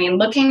tricky. I mean,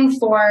 looking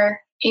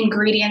for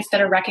ingredients that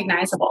are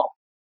recognizable.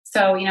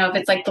 So, if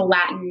it's the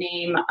Latin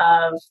name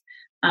of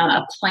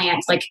a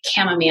plant like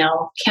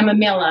chamomilla,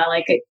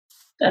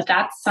 if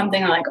that's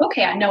something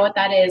okay, I know what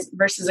that is,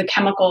 versus a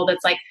chemical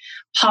that's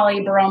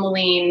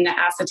polybromelain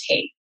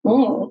acetate.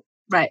 Ooh.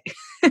 Right.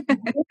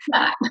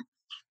 That.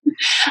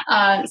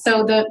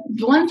 So the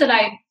ones that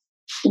I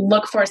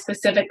look for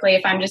specifically,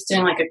 if I'm just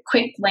doing like a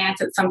quick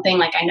glance at something,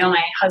 like I know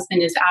my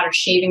husband is out of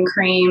shaving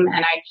cream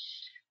and I,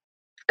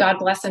 God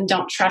bless him,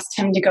 don't trust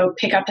him to go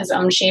pick up his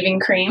own shaving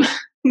cream.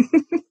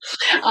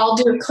 I'll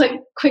do a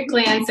quick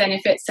glance, and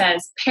if it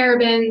says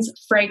parabens,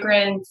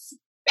 fragrance,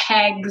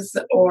 PEGs,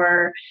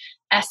 or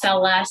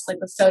SLS, like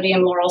the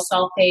sodium lauryl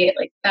sulfate,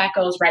 like that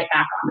goes right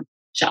back on the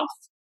shelf.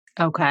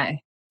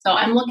 Okay. So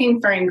I'm looking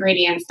for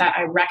ingredients that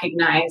I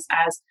recognize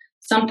as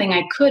something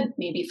I could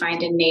maybe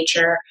find in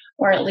nature,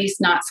 or at least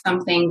not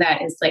something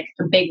that is like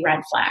a big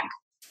red flag.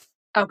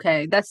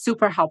 Okay, that's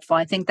super helpful.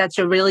 I think that's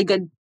a really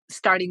good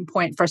starting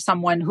point for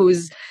someone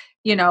who's,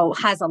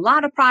 has a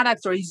lot of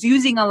products or is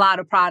using a lot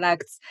of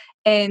products.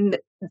 And,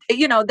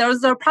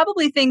 those are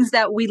probably things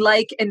that we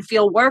like and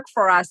feel work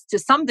for us to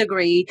some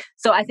degree.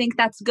 So I think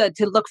that's good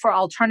to look for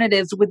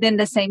alternatives within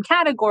the same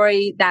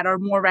category that are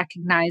more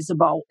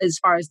recognizable as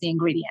far as the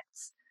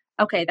ingredients.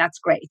 Okay, that's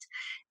great.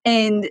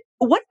 And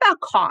what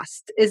about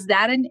cost? Is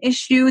that an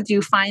issue? Do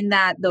you find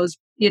that those,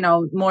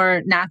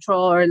 more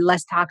natural or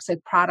less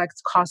toxic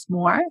products cost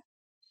more?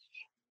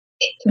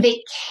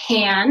 They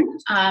can.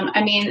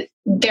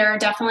 There are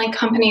definitely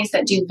companies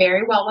that do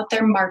very well with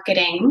their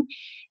marketing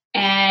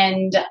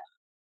and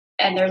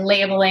their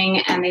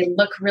labeling, and they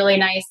look really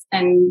nice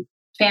and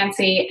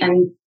fancy,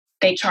 and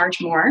they charge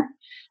more.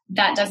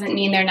 That doesn't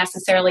mean they're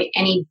necessarily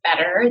any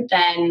better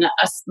than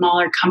a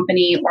smaller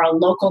company or a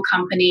local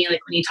company.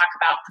 Like when you talk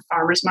about the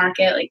farmers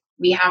market, like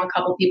we have a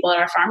couple people at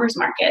our farmers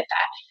market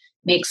that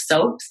make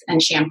soaps and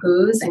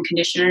shampoos and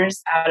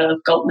conditioners out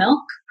of goat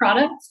milk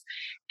products,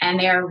 and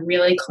they are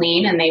really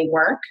clean and they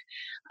work.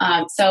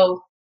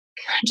 So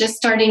just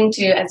starting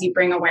to, as you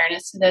bring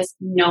awareness to this,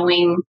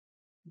 knowing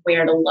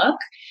where to look.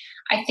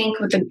 I think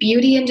with the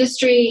beauty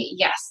industry,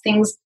 yes,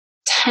 things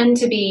tend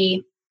to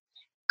be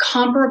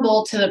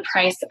comparable to the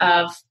price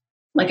of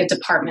like a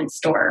department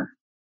store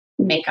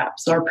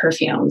makeups or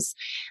perfumes,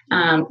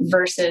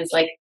 versus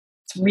like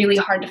it's really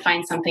hard to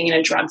find something in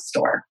a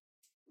drugstore.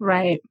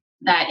 Right.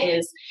 That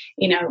is,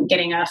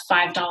 getting a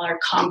 $5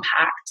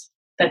 compact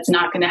that's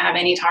not going to have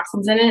any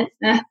toxins in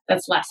it,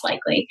 that's less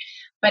likely.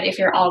 But if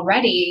you're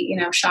already,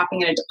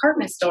 shopping at a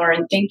department store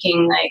and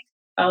thinking like,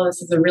 oh,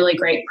 this is a really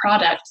great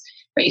product,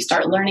 but you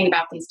start learning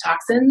about these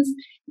toxins,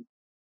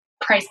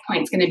 price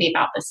point's going to be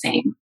about the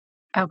same.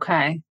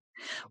 Okay.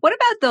 What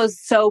about those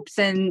soaps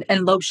and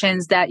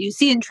lotions that you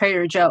see in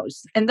Trader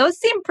Joe's? And those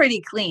seem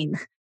pretty clean.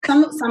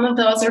 Some of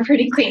those are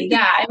pretty clean.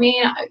 Yeah.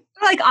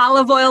 Like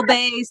olive oil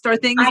based or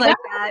things like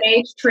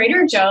that.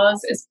 Trader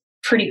Joe's is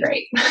pretty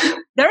great.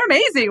 They're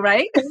amazing,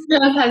 right?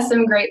 Trader Joe's has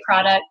some great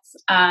products.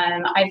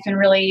 I've been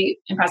really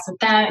impressed with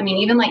them.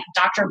 Even like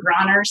Dr.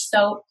 Bronner's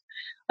soap.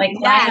 Like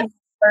when I had my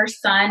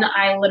first son,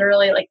 I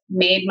literally like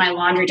made my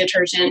laundry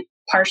detergent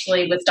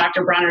partially with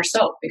Dr. Bronner's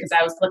soap because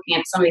I was looking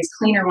at some of these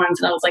cleaner ones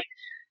and I was like,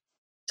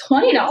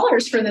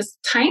 $20 for this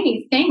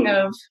tiny thing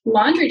of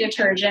laundry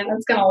detergent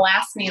that's going to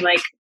last me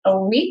like a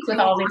week with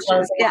all these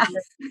clothes. Yeah.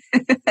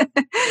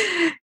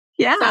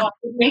 Yeah. So I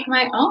make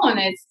my own.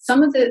 It's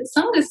some of this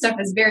stuff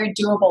is very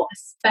doable,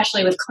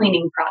 especially with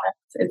cleaning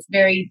products. It's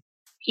very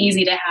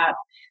easy to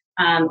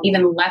have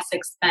even less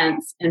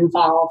expense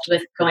involved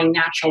with going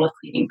natural with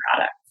cleaning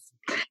products.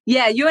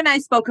 Yeah, you and I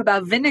spoke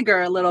about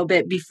vinegar a little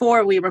bit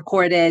before we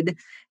recorded.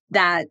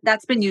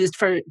 That's been used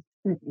for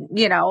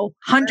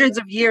hundreds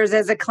of years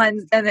as a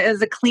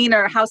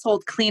cleaner,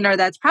 household cleaner.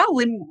 That's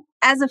probably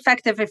as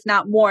effective, if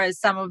not more, as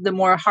some of the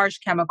more harsh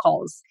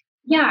chemicals.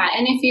 Yeah,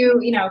 and if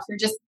you're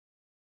just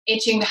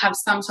itching to have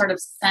some sort of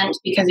scent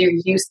because you're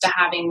used to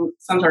having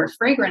some sort of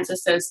fragrance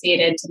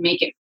associated to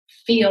make it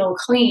feel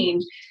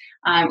clean,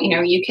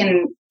 you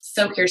can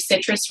soak your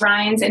citrus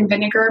rinds in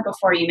vinegar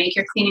before you make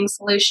your cleaning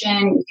solution.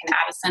 You can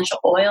add essential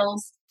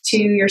oils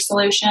to your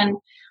solution.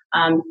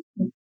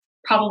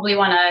 Probably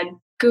want to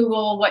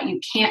Google what you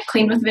can't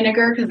clean with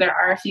vinegar because there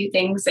are a few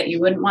things that you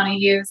wouldn't want to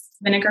use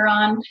vinegar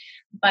on.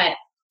 But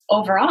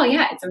overall,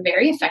 yeah, it's a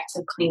very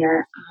effective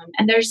cleaner.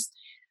 And there's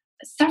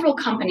several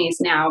companies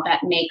now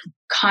that make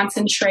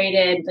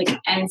concentrated, like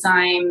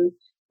enzyme,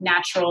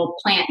 natural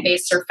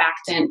plant-based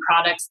surfactant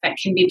products that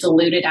can be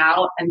diluted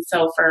out. And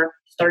so for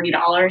 $30,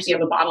 you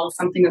have a bottle of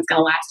something that's going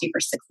to last you for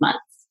 6 months.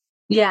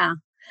 Yeah.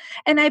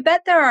 And I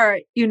bet there are,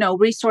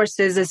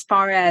 resources as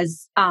far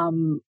as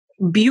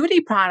beauty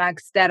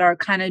products that are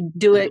kind of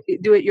do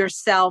it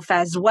yourself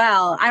as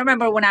well. I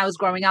remember when I was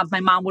growing up,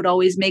 my mom would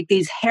always make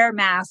these hair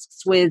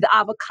masks with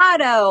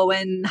avocado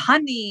and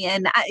honey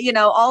and,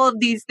 all of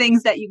these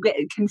things that you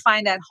can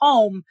find at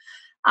home,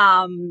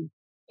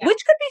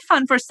 which could be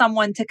fun for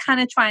someone to kind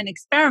of try and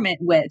experiment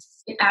with.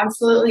 It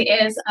absolutely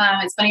is.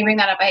 It's funny you bring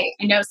that up. I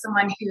know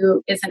someone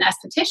who is an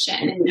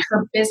esthetician, and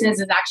her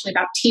business is actually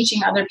about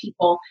teaching other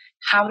people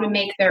how to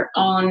make their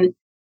own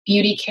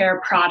beauty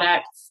care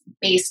products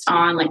based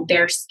on like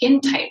their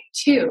skin type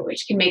too,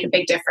 which can make a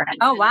big difference.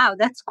 Oh, wow.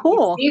 That's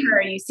cool.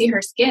 You see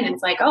her skin.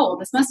 It's like, oh,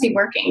 this must be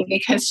working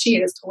because she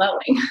is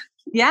glowing.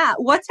 Yeah.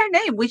 What's her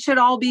name? We should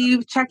all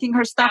be checking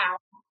her stuff.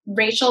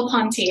 Rachel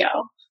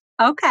Pontillo.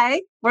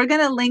 Okay. We're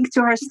going to link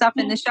to her stuff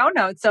in the show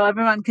notes so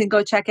everyone can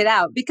go check it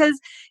out because,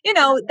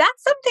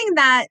 that's something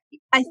that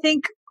I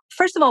think,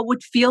 first of all,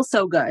 would feel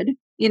so good,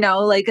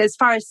 like as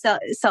far as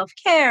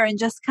self-care and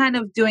just kind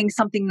of doing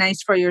something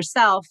nice for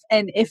yourself.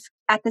 And if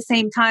at the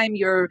same time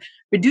you're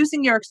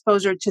reducing your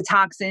exposure to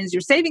toxins,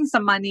 you're saving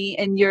some money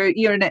and you're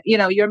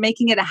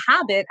making it a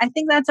habit, I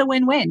think that's a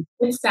win-win.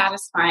 It's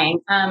satisfying.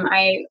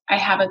 I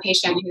have a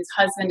patient whose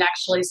husband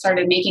actually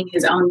started making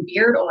his own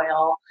beard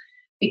oil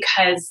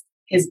because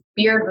his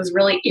beard was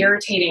really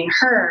irritating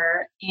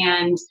her.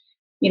 And,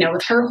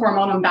 with her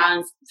hormone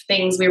imbalance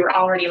things, we were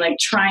already like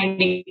trying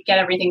to get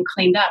everything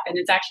cleaned up. And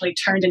it's actually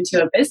turned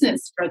into a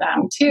business for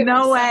them too.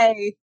 No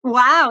way.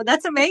 Wow.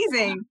 That's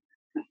amazing.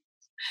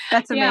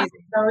 That's amazing.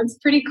 So it's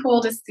pretty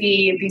cool to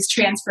see these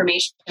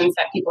transformations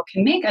that people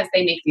can make as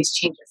they make these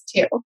changes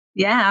too.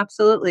 Yeah,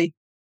 absolutely.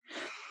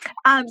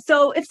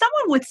 So if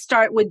someone would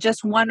start with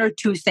just one or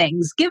two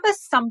things, give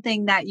us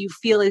something that you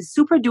feel is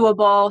super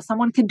doable,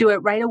 someone can do it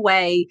right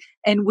away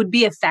and would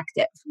be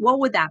effective. What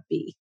would that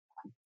be?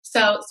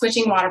 So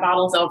switching water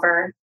bottles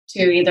over to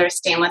either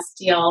stainless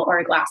steel or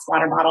a glass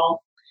water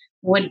bottle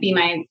would be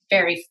my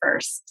very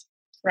first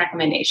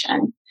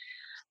recommendation.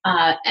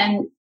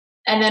 And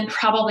then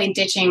probably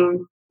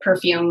ditching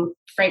perfume,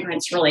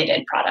 fragrance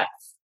related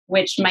products,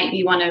 which might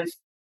be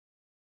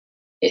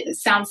it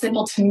sounds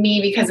simple to me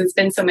because it's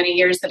been so many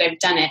years that I've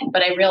done it,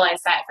 but I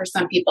realize that for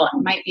some people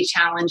it might be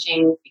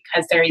challenging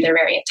because they're either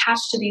very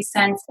attached to these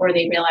scents or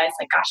they realize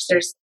like, gosh,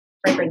 there's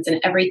fragrance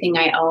in everything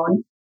I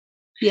own.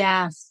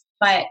 Yes.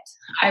 But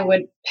I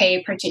would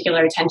pay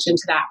particular attention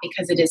to that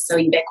because it is so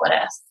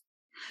ubiquitous.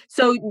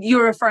 So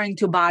you're referring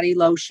to body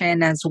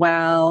lotion as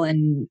well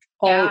and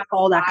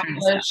all that kind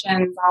of lotions,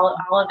 stuff.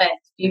 all of it.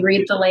 If you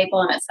read the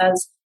label and it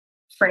says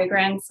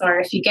fragrance, or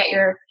if you get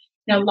your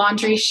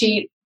laundry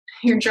sheet,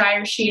 your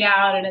dryer sheet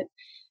out and it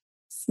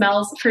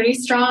smells pretty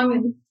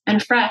strong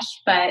and fresh,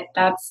 but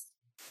that's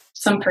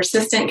some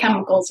persistent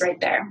chemicals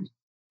right there.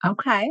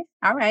 Okay.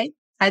 All right.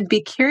 I'd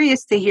be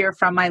curious to hear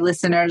from my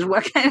listeners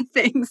what kind of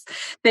things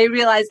they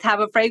realized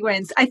have a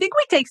fragrance. I think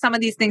we take some of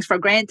these things for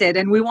granted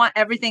and we want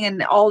everything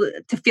and all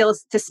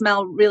to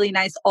smell really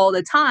nice all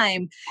the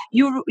time.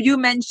 You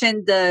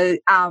mentioned the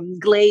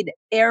Glade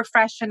air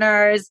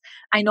fresheners.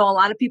 I know a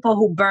lot of people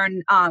who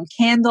burn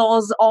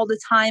candles all the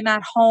time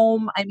at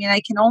home. I mean,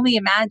 I can only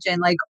imagine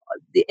like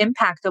the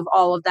impact of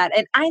all of that.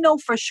 And I know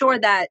for sure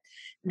that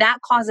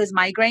causes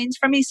migraines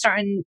for me,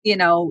 certain,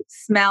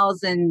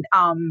 smells and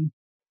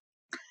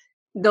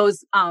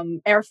those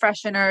air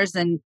fresheners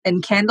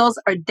and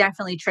candles are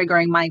definitely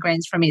triggering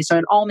migraines for me. So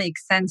it all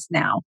makes sense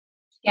now.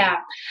 Yeah,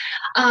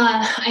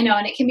 I know.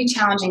 And it can be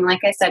challenging.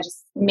 Like I said,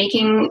 just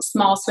making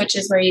small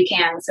switches where you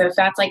can. So if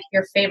that's like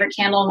your favorite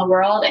candle in the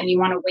world and you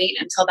want to wait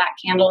until that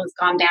candle has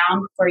gone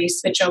down before you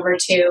switch over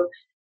to,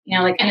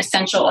 like an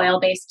essential oil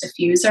based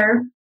diffuser,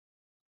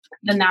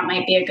 then that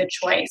might be a good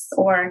choice.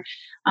 Or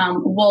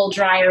wool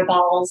dryer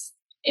balls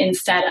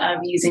instead of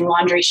using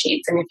laundry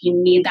sheets. And if you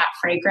need that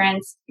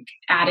fragrance,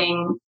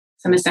 adding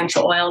some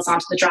essential oils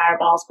onto the dryer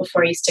balls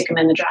before you stick them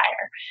in the dryer.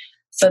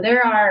 So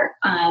there are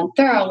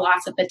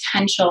lots of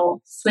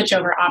potential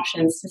switchover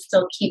options to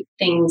still keep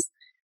things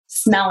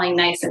smelling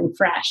nice and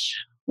fresh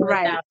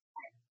without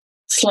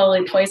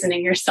slowly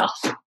poisoning yourself.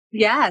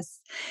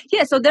 Yes.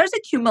 Yeah. So there's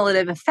a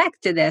cumulative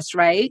effect to this,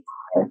 right?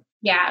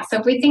 Yeah. So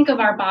if we think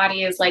of our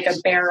body as like a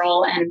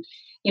barrel and,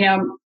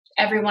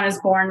 everyone is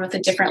born with a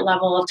different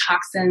level of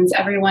toxins.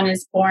 Everyone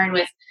is born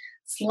with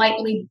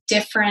slightly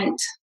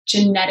different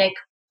genetic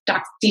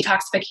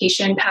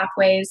detoxification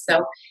pathways.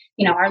 So,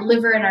 our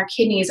liver and our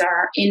kidneys are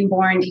our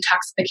inborn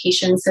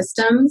detoxification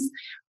systems.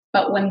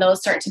 But when those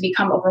start to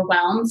become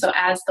overwhelmed, so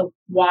as the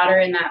water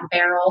in that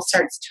barrel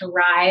starts to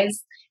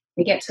rise,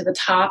 we get to the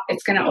top,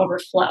 it's going to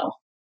overflow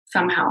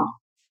somehow.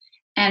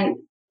 And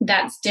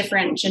that's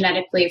different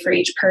genetically for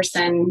each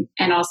person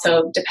and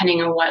also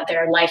depending on what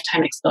their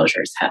lifetime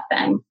exposures have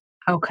been.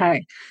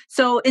 Okay.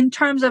 So in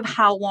terms of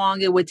how long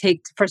it would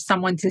take for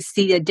someone to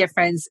see a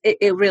difference,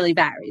 it really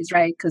varies,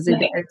 right? Because it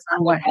depends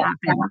on what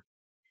happened.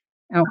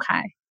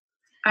 Okay.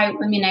 I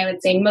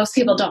would say most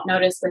people don't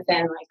notice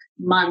within like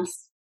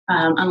months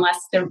unless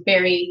they're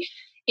very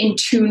in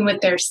tune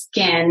with their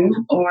skin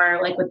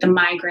or like with the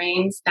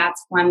migraines.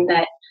 That's one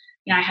that,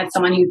 I had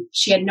someone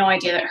she had no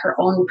idea that her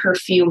own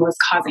perfume was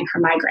causing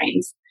her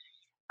migraines.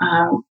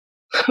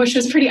 Which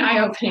was pretty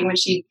eye-opening when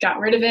she got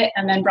rid of it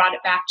and then brought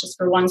it back just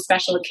for one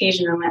special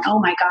occasion and went, oh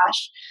my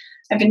gosh,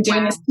 I've been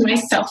doing this to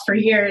myself for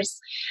years.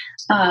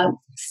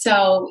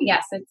 So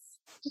yes,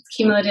 it's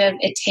cumulative.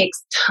 It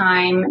takes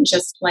time,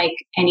 just like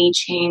any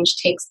change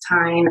takes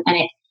time. And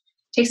it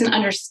takes an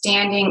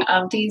understanding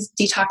of these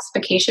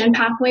detoxification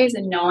pathways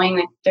and knowing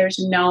that there's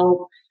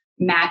no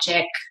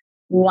magic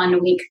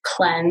 1 week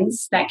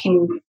cleanse that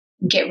can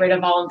get rid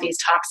of all of these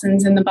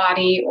toxins in the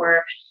body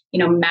or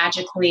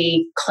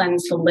magically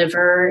cleanse the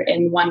liver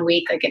in 1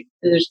 week. Like it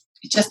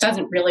just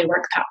doesn't really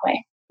work that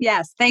way.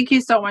 Yes. Thank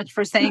you so much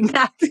for saying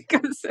that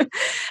because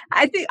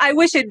I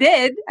wish it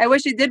did. I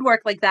wish it did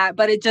work like that,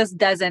 but it just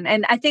doesn't.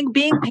 And I think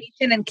being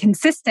patient and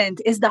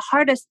consistent is the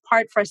hardest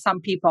part for some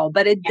people,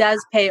 but it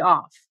does pay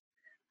off.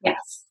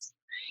 Yes.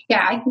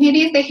 Yeah.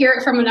 Maybe if they hear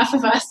it from enough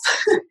of us.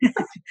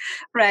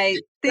 Right.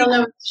 They'll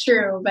know it's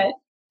true, but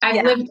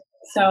I've lived it,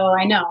 so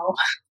I know.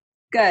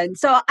 Good.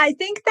 So I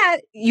think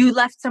that you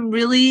left some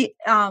really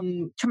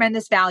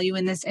tremendous value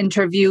in this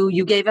interview.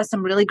 You gave us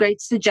some really great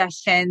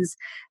suggestions.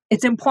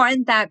 It's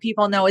important that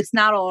people know it's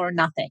not all or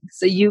nothing.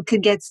 So you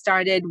could get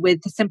started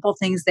with the simple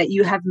things that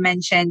you have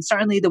mentioned.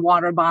 Certainly the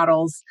water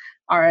bottles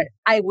are,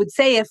 I would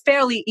say, a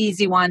fairly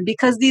easy one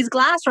because these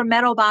glass or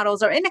metal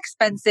bottles are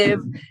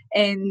inexpensive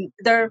and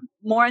they're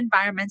more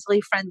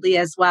environmentally friendly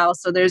as well.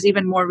 So there's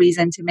even more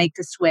reason to make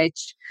the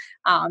switch.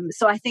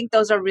 So I think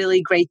those are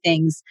really great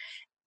things.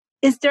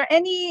 Is there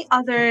any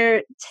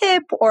other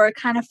tip or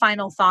kind of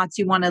final thoughts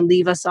you want to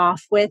leave us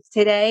off with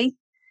today?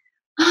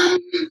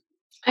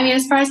 I mean,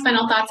 as far as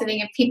final thoughts, I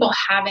think if people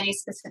have any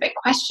specific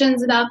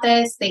questions about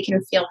this, they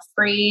can feel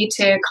free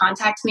to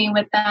contact me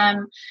with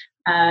them.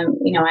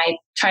 I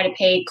try to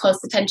pay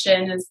close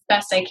attention as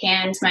best I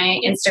can to my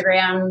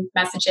Instagram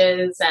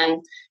messages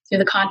and through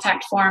the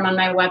contact form on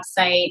my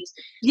website.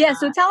 Yeah,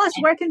 so tell us,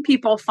 where can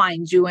people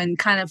find you and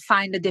kind of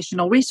find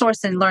additional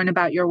resource and learn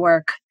about your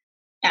work?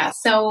 Yeah,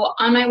 so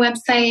on my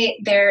website,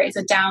 there is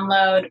a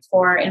download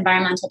for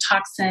environmental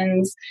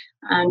toxins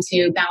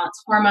to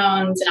balance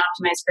hormones and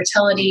optimize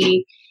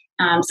fertility.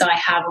 So I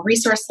have a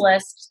resource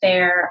list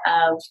there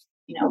of,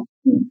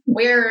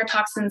 where are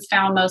toxins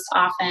found most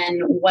often?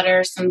 What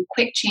are some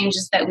quick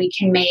changes that we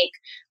can make?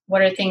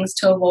 What are things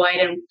to avoid?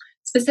 And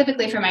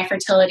specifically for my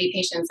fertility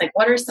patients, like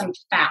what are some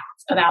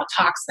facts about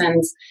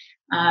toxins?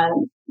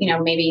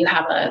 Maybe you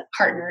have a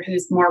partner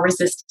who's more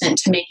resistant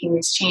to making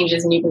these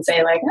changes and you can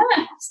say like,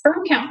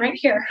 sperm count right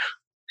here.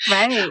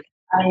 Right.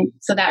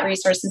 So that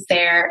resource is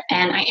there.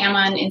 And I am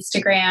on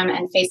Instagram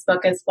and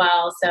Facebook as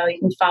well. So you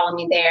can follow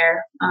me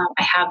there.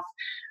 I have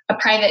a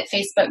private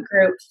Facebook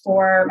group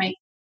for my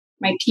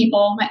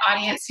people, my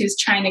audience who's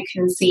trying to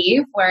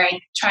conceive, where I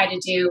try to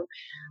do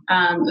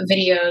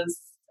videos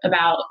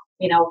about,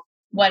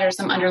 what are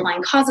some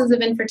underlying causes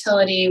of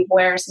infertility?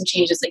 Where are some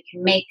changes we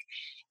can make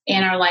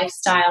in our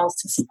lifestyles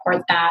to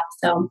support that?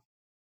 So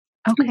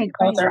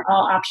those are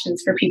all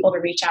options for people to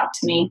reach out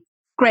to me.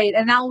 Great.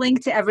 And I'll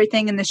link to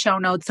everything in the show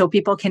notes so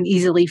people can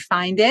easily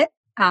find it.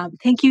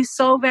 Thank you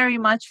so very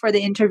much for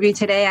the interview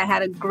today. I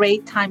had a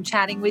great time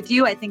chatting with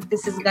you. I think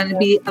this is going to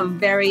be a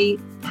very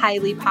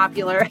highly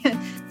popular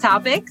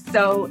topic.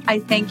 So I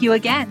thank you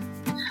again.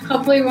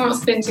 Hopefully we won't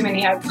spin too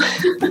many heads.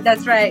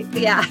 That's right.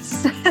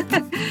 Yes.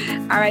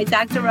 All right,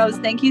 Dr. Rose,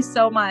 thank you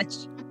so much.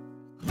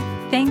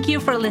 Thank you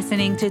for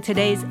listening to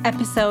today's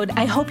episode.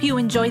 I hope you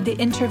enjoyed the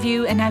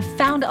interview and I've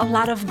found a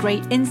lot of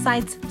great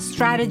insights,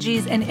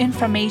 strategies, and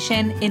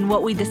information in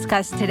what we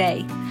discussed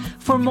today.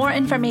 For more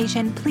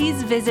information,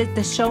 please visit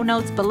the show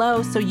notes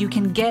below so you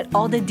can get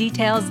all the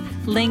details,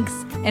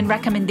 links, and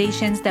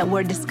recommendations that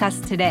were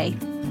discussed today.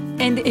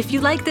 And if you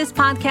like this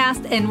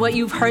podcast and what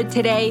you've heard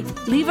today,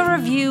 leave a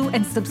review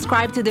and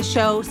subscribe to the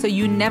show so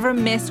you never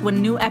miss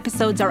when new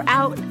episodes are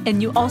out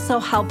and you also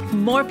help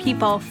more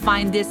people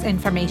find this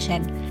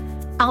information.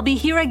 I'll be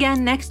here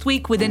again next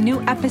week with a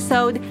new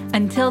episode.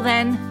 Until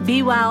then,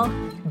 be well.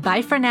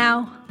 Bye for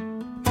now.